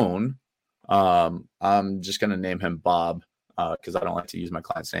your own. I'm just going to name him Bob because I don't like to use my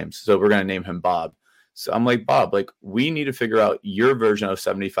client's names. So we're going to name him Bob. So I'm like, Bob, like, we need to figure out your version of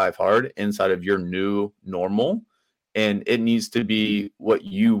 75 hard inside of your new normal. And it needs to be what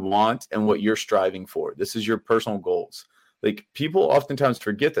you want and what you're striving for. This is your personal goals. Like, people oftentimes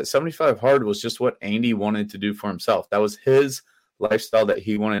forget that 75 hard was just what Andy wanted to do for himself. That was his lifestyle that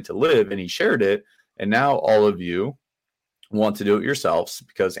he wanted to live, and he shared it. And now all of you want to do it yourselves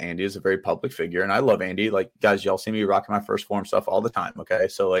because Andy is a very public figure. And I love Andy. Like, guys, y'all see me rocking my First Form stuff all the time. Okay.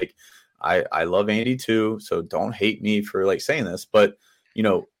 So like, I love Andy too. So don't hate me for like saying this, but, you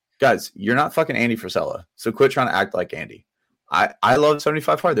know, guys, you're not fucking Andy Frisella. So quit trying to act like Andy. I love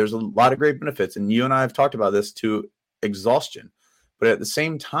 75 hard. There's a lot of great benefits. And you and I have talked about this to exhaustion. But at the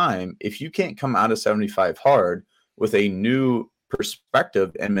same time, if you can't come out of 75 hard with a new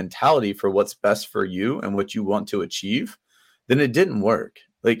perspective and mentality for what's best for you and what you want to achieve, then it didn't work.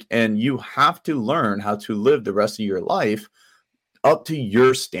 Like, and you have to learn how to live the rest of your life up to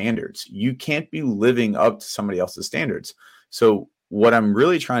your standards. You can't be living up to somebody else's standards. So what I'm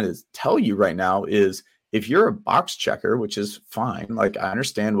really trying to tell you right now is, if you're a box checker, which is fine, like, I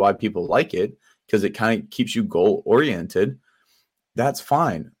understand why people like it because it kind of keeps you goal oriented. That's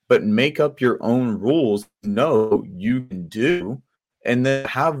fine, but make up your own rules. Know you can do, and then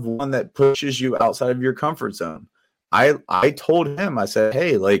have one that pushes you outside of your comfort zone. I told him, I said,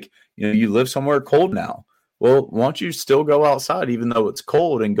 hey, like, you know, you live somewhere cold now. Well, why don't you still go outside even though it's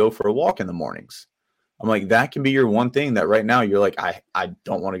cold and go for a walk in the mornings? I'm like, that can be your one thing that right now you're like, I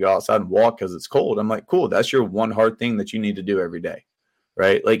don't want to go outside and walk because it's cold. I'm like, cool. That's your one hard thing that you need to do every day,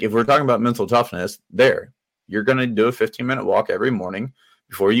 right? Like, if we're talking about mental toughness, you're going to do a 15-minute walk every morning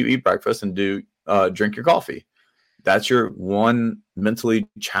before you eat breakfast and drink your coffee. That's your one mentally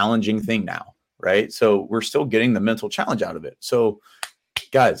challenging thing now, right? So we're still getting the mental challenge out of it. So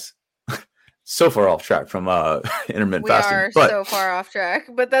guys, so far off track from intermittent fasting. We are so far off track,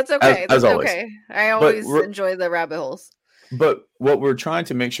 but that's okay. That's okay. I always enjoy the rabbit holes. But what we're trying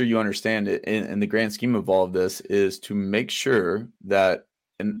to make sure you understand it in the grand scheme of all of this is to make sure that,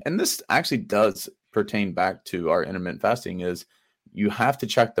 and this actually does pertain back to our intermittent fasting, is you have to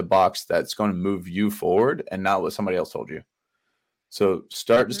check the box that's going to move you forward and not what somebody else told you. So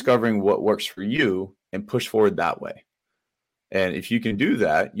start discovering what works for you and push forward that way. And if you can do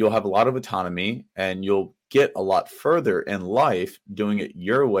that, you'll have a lot of autonomy and you'll get a lot further in life doing it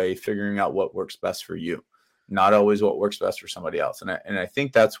your way, figuring out what works best for you, not always what works best for somebody else. And I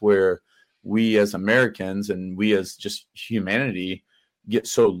think that's where we as Americans and we as just humanity get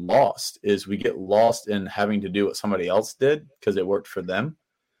so lost, is we get lost in having to do what somebody else did because it worked for them.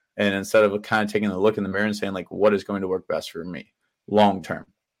 And instead of kind of taking a look in the mirror and saying, like, what is going to work best for me long term?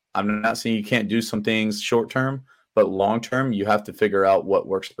 I'm not saying you can't do some things short term, but long term, you have to figure out what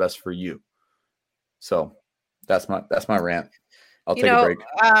works best for you. So that's my rant. I'll take a break.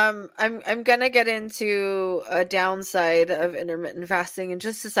 I'm gonna get into a downside of intermittent fasting in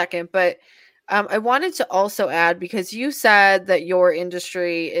just a second, but I wanted to also add, because you said that your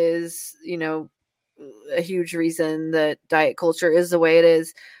industry is, a huge reason that diet culture is the way it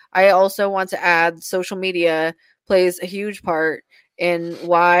is. I also want to add social media plays a huge part in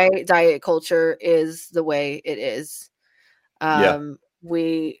why diet culture is the way it is.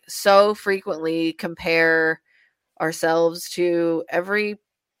 We so frequently compare ourselves to every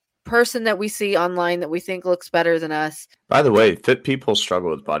person that we see online that we think looks better than us. By the way, fit people struggle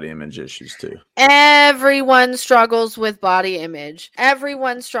with body image issues too. Everyone struggles with body image.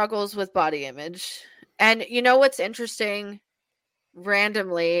 Everyone struggles with body image. And you know what's interesting?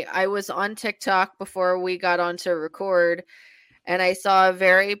 Randomly, I was on TikTok before we got on to record, and I saw a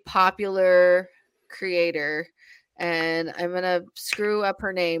very popular creator, and I'm going to screw up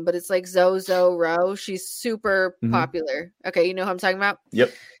her name, but it's like Zozo Row. She's super popular. Okay, you know who I'm talking about?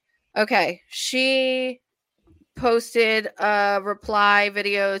 Yep. Okay, she posted a reply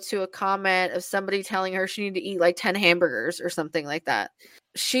video to a comment of somebody telling her she needed to eat like 10 hamburgers or something like that.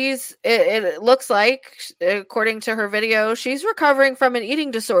 It looks like, according to her video, she's recovering from an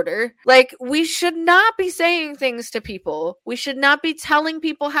eating disorder. Like, we should not be saying things to people. We should not be telling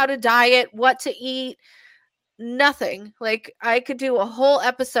people how to diet, what to eat, nothing. Like, I could do a whole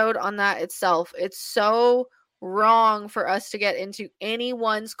episode on that itself. It's so wrong for us to get into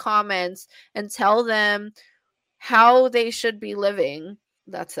anyone's comments and tell them how they should be living.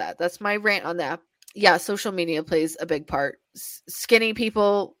 That's my rant on that. Yeah, social media plays a big part. Skinny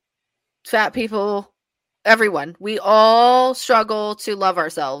people, fat people, everyone. We all struggle to love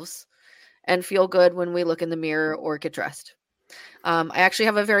ourselves and feel good when we look in the mirror or get dressed. I actually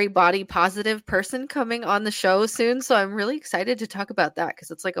have a very body positive person coming on the show soon, so I'm really excited to talk about that, because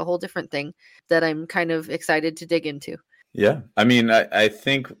it's like a whole different thing that I'm kind of excited to dig into. Yeah, I mean, I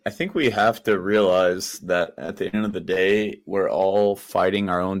think we have to realize that at the end of the day, we're all fighting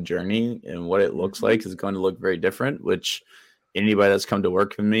our own journey, and what it looks like is going to look very different. Which anybody that's come to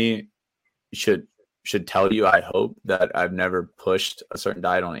work with me should tell you. I hope that I've never pushed a certain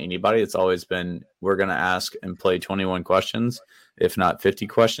diet on anybody. It's always been, we're going to ask and play 21 questions, if not 50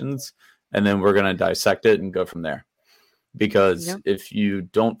 questions, and then we're going to dissect it and go from there. Because if you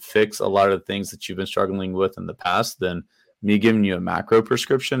don't fix a lot of the things that you've been struggling with in the past, then me giving you a macro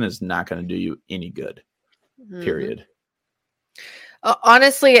prescription is not going to do you any good, period.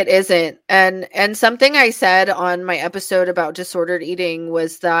 Honestly, it isn't. And something I said on my episode about disordered eating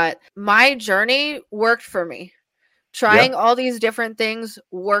was that my journey worked for me. Trying all these different things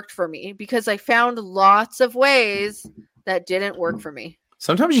worked for me, because I found lots of ways that didn't work for me.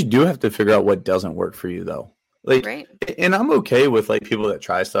 Sometimes you do have to figure out what doesn't work for you, though. Like, right. And I'm okay with like people that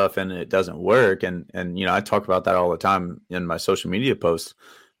try stuff and it doesn't work. And I talk about that all the time in my social media posts,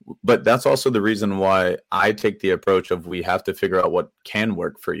 but that's also the reason why I take the approach of, we have to figure out what can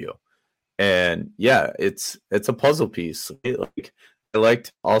work for you. And yeah, it's a puzzle piece. Like, I like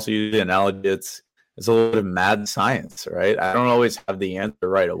to also use the analogy. It's a little bit of mad science, right? I don't always have the answer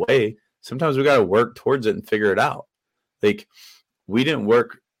right away. Sometimes we got to work towards it and figure it out. Like, we didn't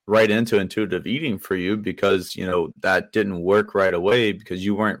work right into intuitive eating for you because, that didn't work right away because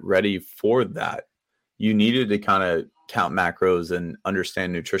you weren't ready for that. You needed to kind of count macros and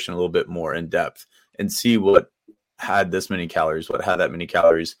understand nutrition a little bit more in depth and see what had this many calories, what had that many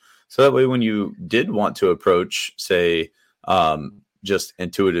calories. So that way, when you did want to approach, say, just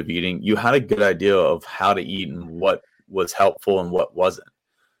intuitive eating. You had a good idea of how to eat and what was helpful and what wasn't.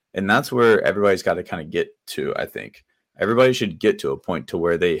 And that's where everybody's got to kind of get to, I think. Everybody should get to a point to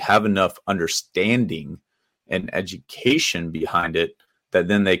where they have enough understanding and education behind it that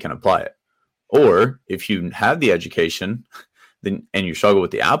then they can apply it. Or if you have the education then and you struggle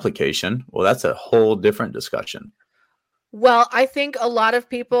with the application, well, that's a whole different discussion. Well, I think a lot of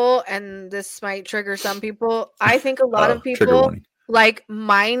people, and this might trigger some people, I think a lot of people like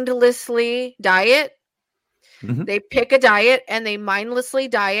mindlessly diet. Mm-hmm. They pick a diet and they mindlessly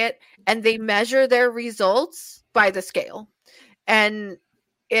diet and they measure their results by the scale. And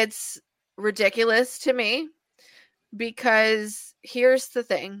it's ridiculous to me because here's the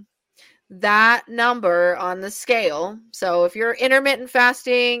thing. That number on the scale, so if you're intermittent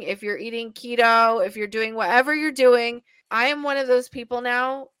fasting, if you're eating keto, if you're doing whatever you're doing, I am one of those people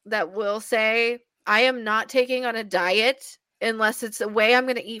now that will say, I am not taking on a diet unless it's a way I'm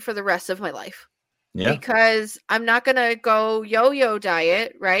going to eat for the rest of my life. Yeah. Because I'm not going to go yo-yo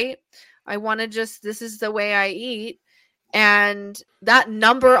diet, right? I want to just, this is the way I eat. And that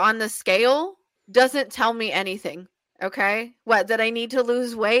number on the scale doesn't tell me anything. Okay. What, that I need to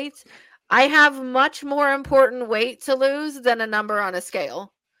lose weight? I have much more important weight to lose than a number on a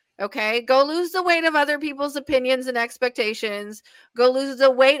scale. Okay. Go lose the weight of other people's opinions and expectations. Go lose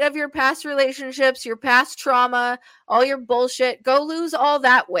the weight of your past relationships, your past trauma, all your bullshit. Go lose all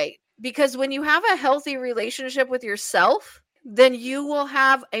that weight. Because when you have a healthy relationship with yourself, then you will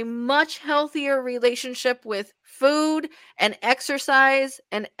have a much healthier relationship with food and exercise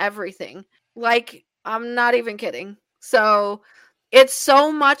and everything. Like, I'm not even kidding. So it's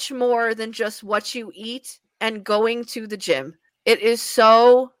so much more than just what you eat and going to the gym. It is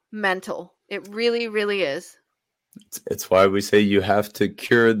so mental. It really, really is. It's why we say you have to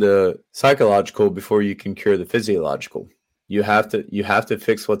cure the psychological before you can cure the physiological. You have to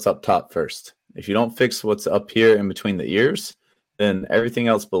fix what's up top first. If you don't fix what's up here in between the ears, then everything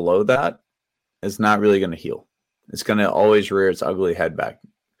else below that is not really going to heal. It's going to always rear its ugly head back.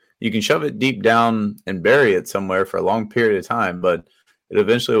 You can shove it deep down and bury it somewhere for a long period of time, but it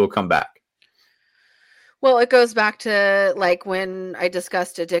eventually will come back. Well, it goes back to like when I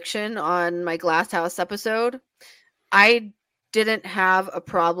discussed addiction on my Glass House episode. I didn't have a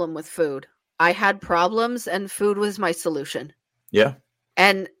problem with food. I had problems and food was my solution. Yeah.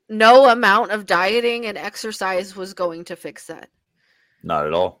 And no amount of dieting and exercise was going to fix that. Not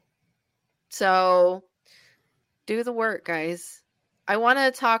at all. So do the work, guys. I want to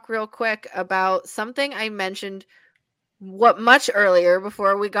talk real quick about something I mentioned much earlier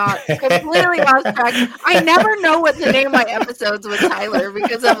before we got completely off track. I never know what to name my episodes with Tyler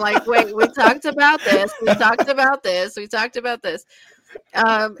because I'm like, wait, we talked about this. We talked about this. We talked about this.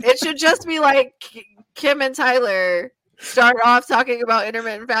 It should just be like Kim and Tyler start off talking about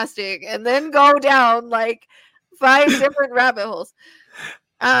intermittent fasting and then go down like 5 different rabbit holes.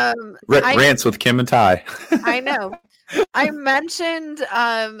 Rants with Kim and Ty. I know. I mentioned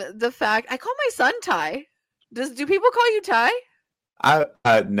the fact I call my son Ty. Do people call you Ty?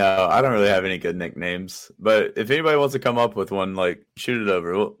 No, I don't really have any good nicknames. But if anybody wants to come up with one, like shoot it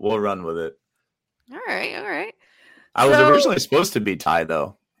over. We'll run with it. All right. I was originally supposed to be Ty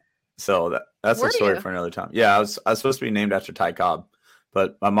though, so that's a story for another time. Yeah, I was supposed to be named after Ty Cobb,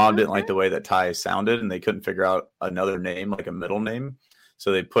 but my mom didn't like the way that Ty sounded, and they couldn't figure out another name, like a middle name.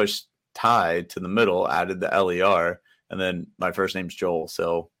 So they pushed Ty to the middle, added the LER, and then my first name's Joel.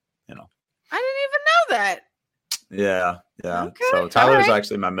 So I didn't even know that. Yeah. Okay, so Tyler is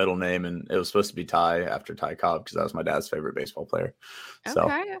actually my middle name, and it was supposed to be Ty after Ty Cobb because that was my dad's favorite baseball player.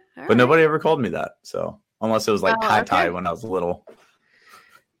 So, but nobody ever called me that. So unless it was like Ty when I was little.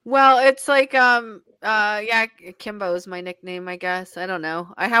 Well, it's like Kimbo is my nickname, I guess. I don't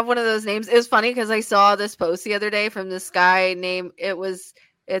know. I have one of those names. It was funny because I saw this post the other day from this guy named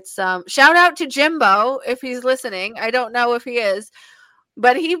it's shout out to Jimbo if he's listening. I don't know if he is.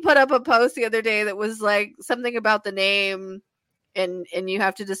 But he put up a post the other day that was like something about the name and you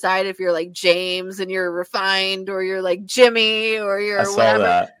have to decide if you're like James and you're refined or you're like Jimmy or you're whatever.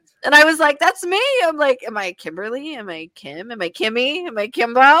 That. And I was like, that's me. I'm like, am I Kimberly? Am I Kim? Am I Kimmy? Am I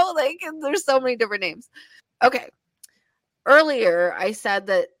Kimbo? Like, there's so many different names. Okay. Earlier, I said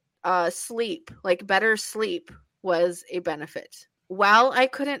that sleep, like better sleep, was a benefit. While I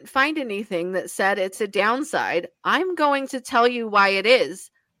couldn't find anything that said it's a downside, I'm going to tell you why it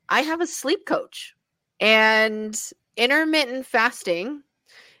is. I have a sleep coach, and intermittent fasting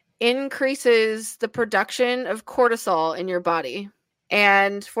increases the production of cortisol in your body.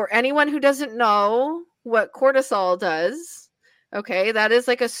 And for anyone who doesn't know what cortisol does, okay, that is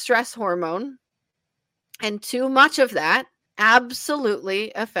like a stress hormone. And too much of that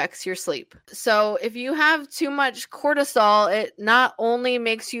absolutely affects your sleep. So if you have too much cortisol, it not only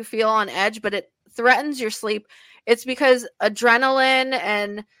makes you feel on edge, but it threatens your sleep. It's because adrenaline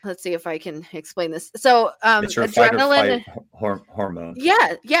and let's see if I can explain this. So It's your adrenaline, fight or flight hormone.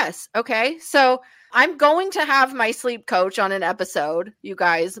 yeah, yes, okay. So I'm going to have my sleep coach on an episode, you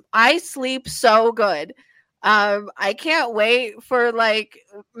guys. I sleep so good. I can't wait for like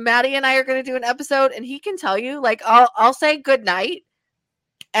Maddie and I are going to do an episode, and he can tell you like I'll say good night,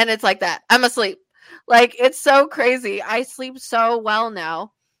 and it's like that. I'm asleep. Like it's so crazy. I sleep so well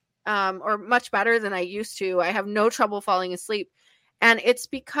now, or much better than I used to. I have no trouble falling asleep, and it's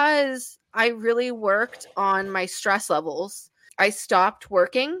because I really worked on my stress levels. I stopped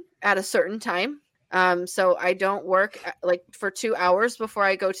working at a certain time, so I don't work like for 2 hours before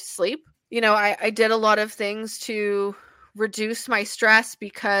I go to sleep. You know, I did a lot of things to reduce my stress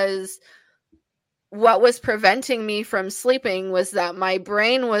because what was preventing me from sleeping was that my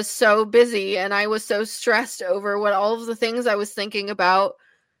brain was so busy and I was so stressed over what all of the things I was thinking about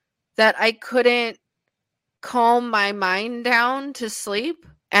that I couldn't calm my mind down to sleep.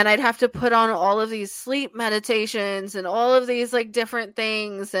 And I'd have to put on all of these sleep meditations and all of these like different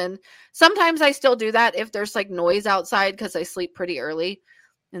things. And sometimes I still do that if there's like noise outside because I sleep pretty early.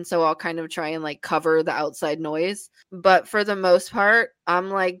 And so I'll kind of try and like cover the outside noise. But for the most part, I'm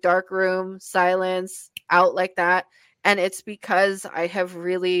like dark room, silence, out like that. And it's because I have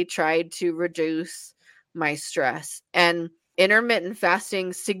really tried to reduce my stress. And intermittent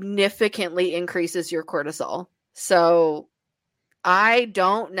fasting significantly increases your cortisol. So I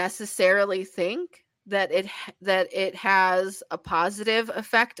don't necessarily think that it has a positive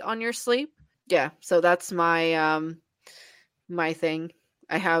effect on your sleep. Yeah, so that's my my thing.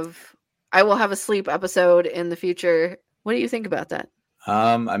 I will have a sleep episode in the future. What do you think about that?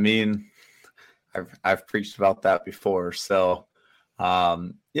 I mean, I've preached about that before. So,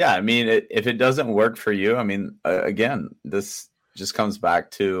 yeah, I mean, if it doesn't work for you, I mean, again, this just comes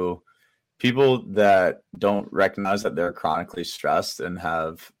back to people that don't recognize that they're chronically stressed and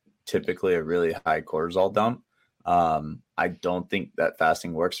have typically a really high cortisol dump. I don't think that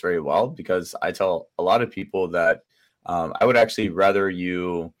fasting works very well because I tell a lot of people that I would actually rather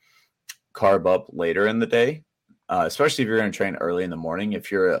you carb up later in the day, especially if you're going to train early in the morning.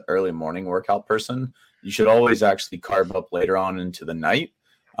 If you're an early morning workout person, you should always actually carb up later on into the night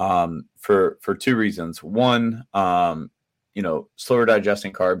for two reasons. One, slower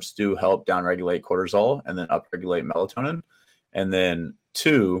digesting carbs do help downregulate cortisol and then upregulate melatonin. And then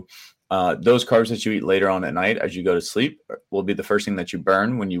two, those carbs that you eat later on at night as you go to sleep will be the first thing that you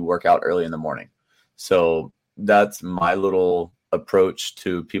burn when you work out early in the morning. So that's my little approach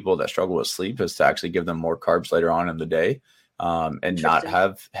to people that struggle with sleep, is to actually give them more carbs later on in the day, and not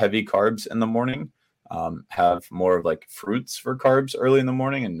have heavy carbs in the morning. Have more of like fruits for carbs early in the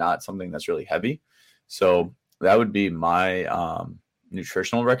morning and not something that's really heavy. So that would be my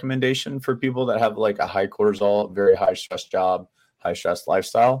nutritional recommendation for people that have like a high cortisol, very high stress job, high stress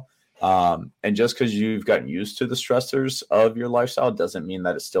lifestyle. And just because you've gotten used to the stressors of your lifestyle doesn't mean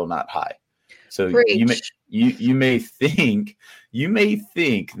that it's still not high. So you may think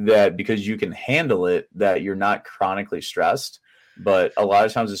that because you can handle it, that you're not chronically stressed. But a lot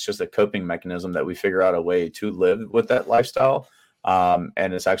of times it's just a coping mechanism that we figure out a way to live with that lifestyle. And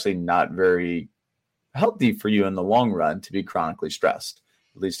it's actually not very healthy for you in the long run to be chronically stressed.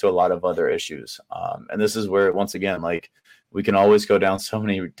 It leads to a lot of other issues. And this is where, once again, like we can always go down so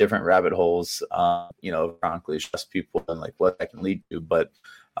many different rabbit holes, chronically stressed people and like what that can lead to. But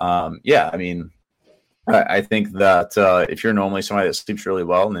yeah, I mean, I think that if you're normally somebody that sleeps really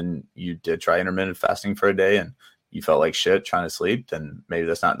well and then you did try intermittent fasting for a day and you felt like shit trying to sleep, then maybe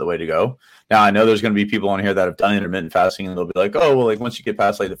that's not the way to go. Now, I know there's going to be people on here that have done intermittent fasting and they'll be like, oh, well, like once you get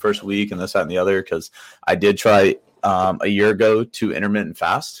past like the first week and this, that, and the other, because I did try a year ago to intermittent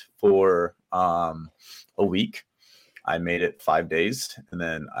fast for a week. I made it 5 days and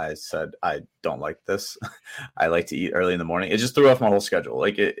then I said, I don't like this. I like to eat early in the morning. It just threw off my whole schedule.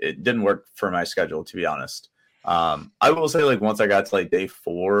 Like it didn't work for my schedule, to be honest. I will say, like, once I got to like day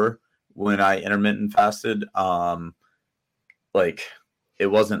 4, when I intermittent fasted, like it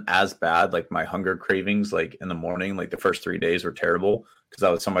wasn't as bad. Like my hunger cravings, like in the morning, like the first 3 days were terrible because I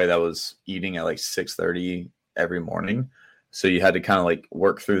was somebody that was eating at like 6:30 every morning. So you had to kind of like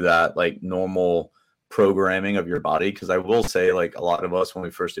work through that like normal programming of your body. Because I will say, like a lot of us, when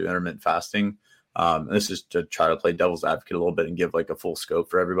we first do intermittent fasting, and this is to try to play devil's advocate a little bit and give like a full scope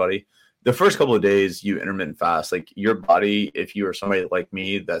for everybody. The first couple of days you intermittent fast, like your body, if you are somebody like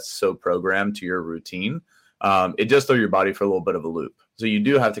me that's so programmed to your routine, it does throw your body for a little bit of a loop. So you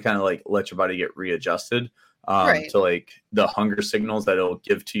do have to kind of like let your body get readjusted Right. to like the hunger signals that it'll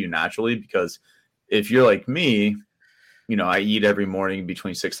give to you naturally. Because if you're like me, I eat every morning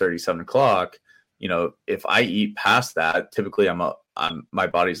between 6:30, 7 o'clock. If I eat past that, typically my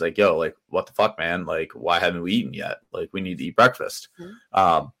body's like, yo, like, what the fuck, man? Like, why haven't we eaten yet? Like, we need to eat breakfast.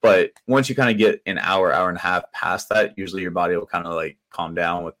 But once you kind of get an hour and a half past that, usually your body will kind of like calm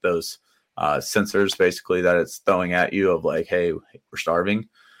down with those sensors basically that it's throwing at you of like, hey, we're starving.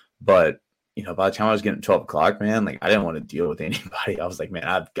 But by the time I was getting 12 o'clock, man, like I didn't want to deal with anybody. I was like, man,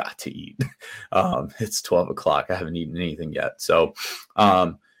 I've got to eat. It's 12 o'clock. I haven't eaten anything yet. So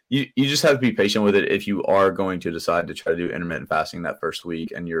you just have to be patient with it if you are going to decide to try to do intermittent fasting that first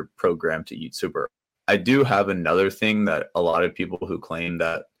week and you're programmed to eat super. I do have another thing that a lot of people who claim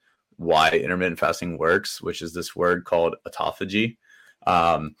that why intermittent fasting works, which is this word called autophagy.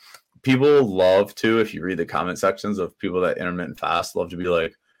 People love to, if you read the comment sections of people that intermittent fast, love to be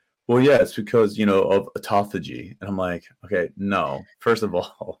like, well, yeah, it's because, of autophagy. And I'm like, okay, no, first of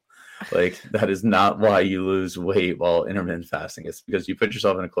all, like that is not why you lose weight while intermittent fasting. It's because you put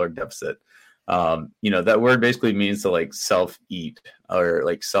yourself in a caloric deficit. That word basically means to like self-eat or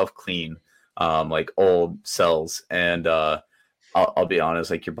like self-clean, like old cells. And I'll be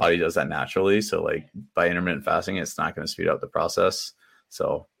honest, like your body does that naturally. So like by intermittent fasting, it's not going to speed up the process.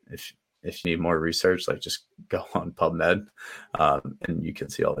 So if you need more research, like just go on PubMed and you can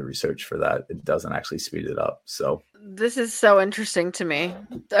see all the research for that. It doesn't actually speed it up. So this is so interesting to me.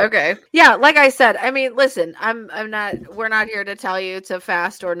 Okay. Yeah. Like I said, I mean, listen, we're not here to tell you to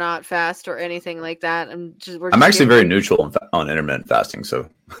fast or not fast or anything like that. I'm actually very neutral on intermittent fasting. So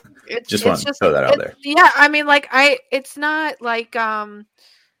just want to throw that out there. Yeah. I mean, like it's not like, I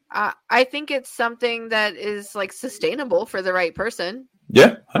think it's something that is like sustainable for the right person.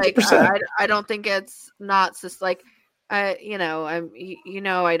 Yeah, 100%. Like I don't think it's not just like I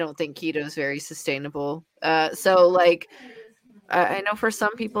don't think keto is very sustainable. So like I know for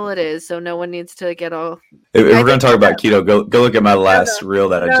some people it is. So no one needs to get all. If we're going to talk about keto, go look at my last reel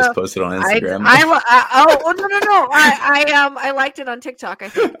that I just posted on Instagram. No. I liked it on TikTok, I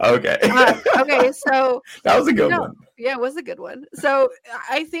think. Okay. Okay, so that was a good one. Yeah, it was a good one. So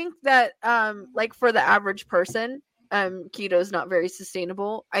I think that like for the average person, keto is not very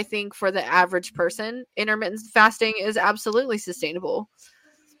sustainable. I think for the average person, intermittent fasting is absolutely sustainable.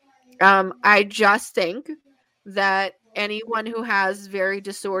 I just think that anyone who has very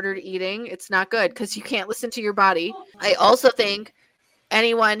disordered eating, it's not good because you can't listen to your body. I also think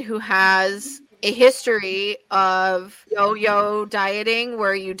anyone who has a history of yo-yo dieting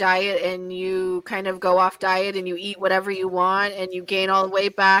where you diet and you kind of go off diet and you eat whatever you want and you gain all the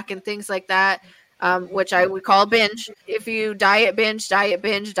weight back and things like that, which I would call binge. If you diet binge, this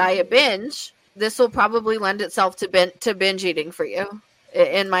will probably lend itself to binge eating for you,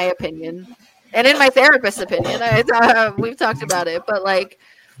 in my opinion. And in my therapist's opinion. We've talked about it, but like...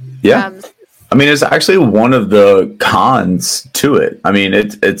 Yeah. I mean, it's actually one of the cons to it. I mean,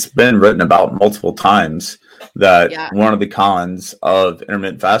 it's been written about multiple times that one of the cons of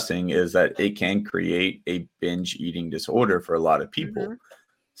intermittent fasting is that it can create a binge eating disorder for a lot of people. Mm-hmm.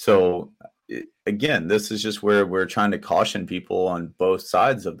 So... again, this is just where we're trying to caution people on both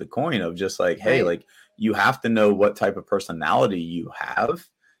sides of the coin of just like, hey, like you have to know what type of personality you have,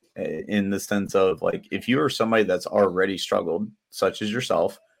 in the sense of like, if you are somebody that's already struggled, such as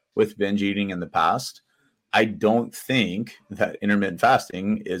yourself, with binge eating in the past, I don't think that intermittent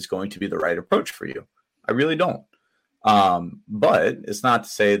fasting is going to be the right approach for you. I really don't. But it's not to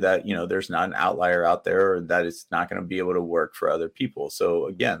say that, there's not an outlier out there or that it's not going to be able to work for other people. So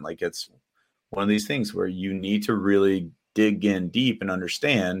again, like it's one of these things where you need to really dig in deep and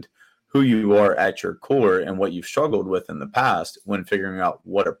understand who you are at your core and what you've struggled with in the past when figuring out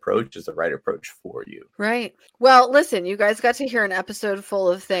what approach is the right approach for you. Right. Well, listen, you guys got to hear an episode full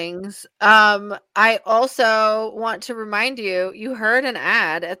of things. I also want to remind you, you heard an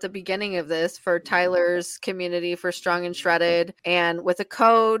ad at the beginning of this for Tyler's community for Strong and Shredded, and with a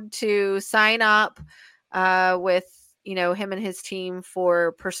code to sign up with him and his team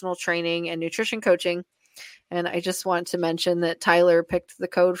for personal training and nutrition coaching. And I just want to mention that Tyler picked the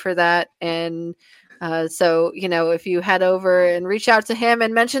code for that. And so, if you head over and reach out to him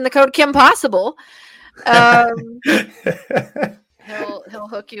and mention the code Kim Possible, he'll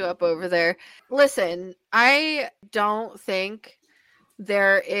hook you up over there. Listen, I don't think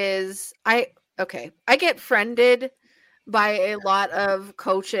there is, I get friended by a lot of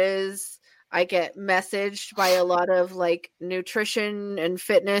coaches. I get messaged by a lot of like nutrition and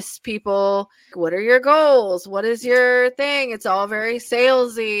fitness people. What are your goals? What is your thing? It's all very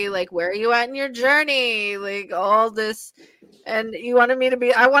salesy. Like, where are you at in your journey? Like all this. And I want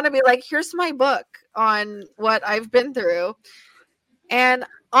to be like, here's my book. on what I've been through. And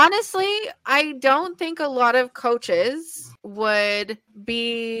honestly, I don't think a lot of coaches would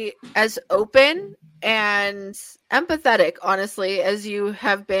be as open and empathetic, honestly, as you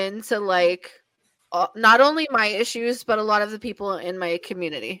have been to like not only my issues, but a lot of the people in my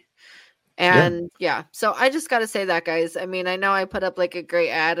community. And yeah, so I just got to say that, guys. I mean, I know I put up like a great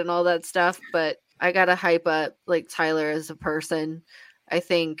ad and all that stuff, but I got to hype up like Tyler as a person. I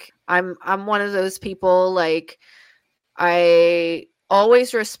think I'm one of those people, like, I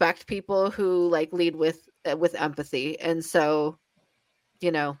always respect people who like lead with empathy, and so,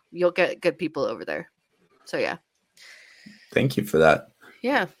 you know, you'll get good people over there. So yeah, thank you for that.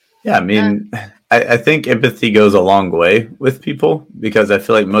 Yeah, I mean, I think empathy goes a long way with people, because I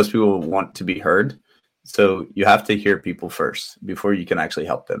feel like most people want to be heard. So you have to hear people first before you can actually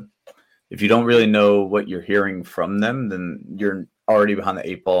help them. If you don't really know what you're hearing from them, then you're already behind the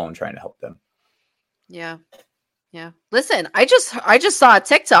 8 ball and trying to help them. Yeah. Listen, I just saw a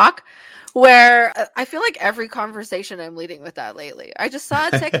TikTok where I feel like every conversation I'm leading with that lately. I just saw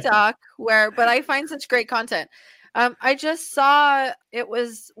a TikTok but I find such great content. I just saw it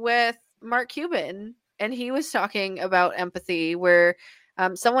was with Mark Cuban, and he was talking about empathy, where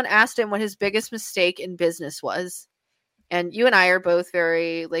someone asked him what his biggest mistake in business was. And you and I are both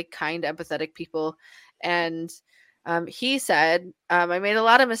very like kind, empathetic people. And he said, I made a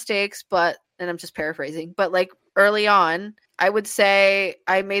lot of mistakes, and I'm just paraphrasing, but like early on, I would say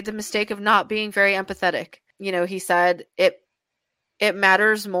I made the mistake of not being very empathetic. You know, he said it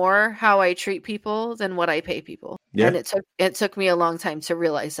matters more how I treat people than what I pay people. Yeah. And it took me a long time to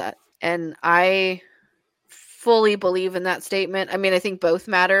realize that. And I fully believe in that statement. I mean, I think both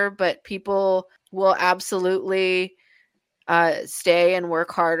matter, but people will absolutely stay and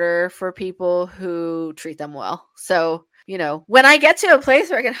work harder for people who treat them well. So, you know, when I get to a place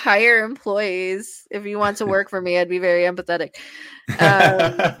where I can hire employees, if you want to work for me, I'd be very empathetic.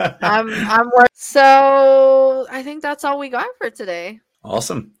 So I think that's all we got for today.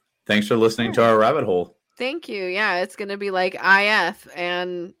 Awesome. Thanks for listening to our rabbit hole. Thank you. Yeah, it's going to be like IF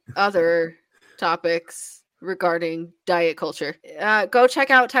and other topics regarding diet culture. Go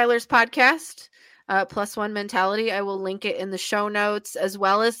check out Tyler's podcast, Plus One Mentality. I will link it in the show notes, as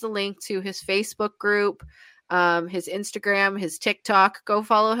well as the link to his Facebook group, his Instagram, his TikTok. Go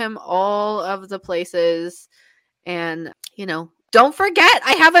follow him all of the places. And, you know, don't forget,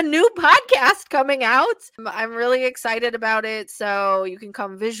 I have a new podcast coming out. I'm really excited about it. So you can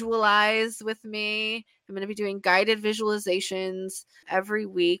come visualize with me. I'm going to be doing guided visualizations every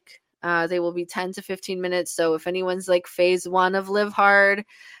week. They will be 10 to 15 minutes. So if anyone's like phase 1 of Live Hard,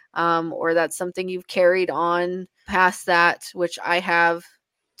 or that's something you've carried on past that, which I have,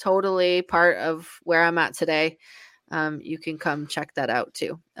 totally part of where I'm at today, you can come check that out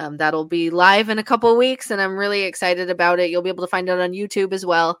too. That'll be live in a couple of weeks, and I'm really excited about it. You'll be able to find it on YouTube as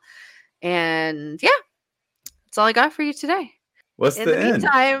well. And yeah, that's all I got for you today. In the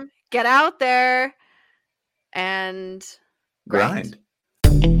meantime, get out there and grind.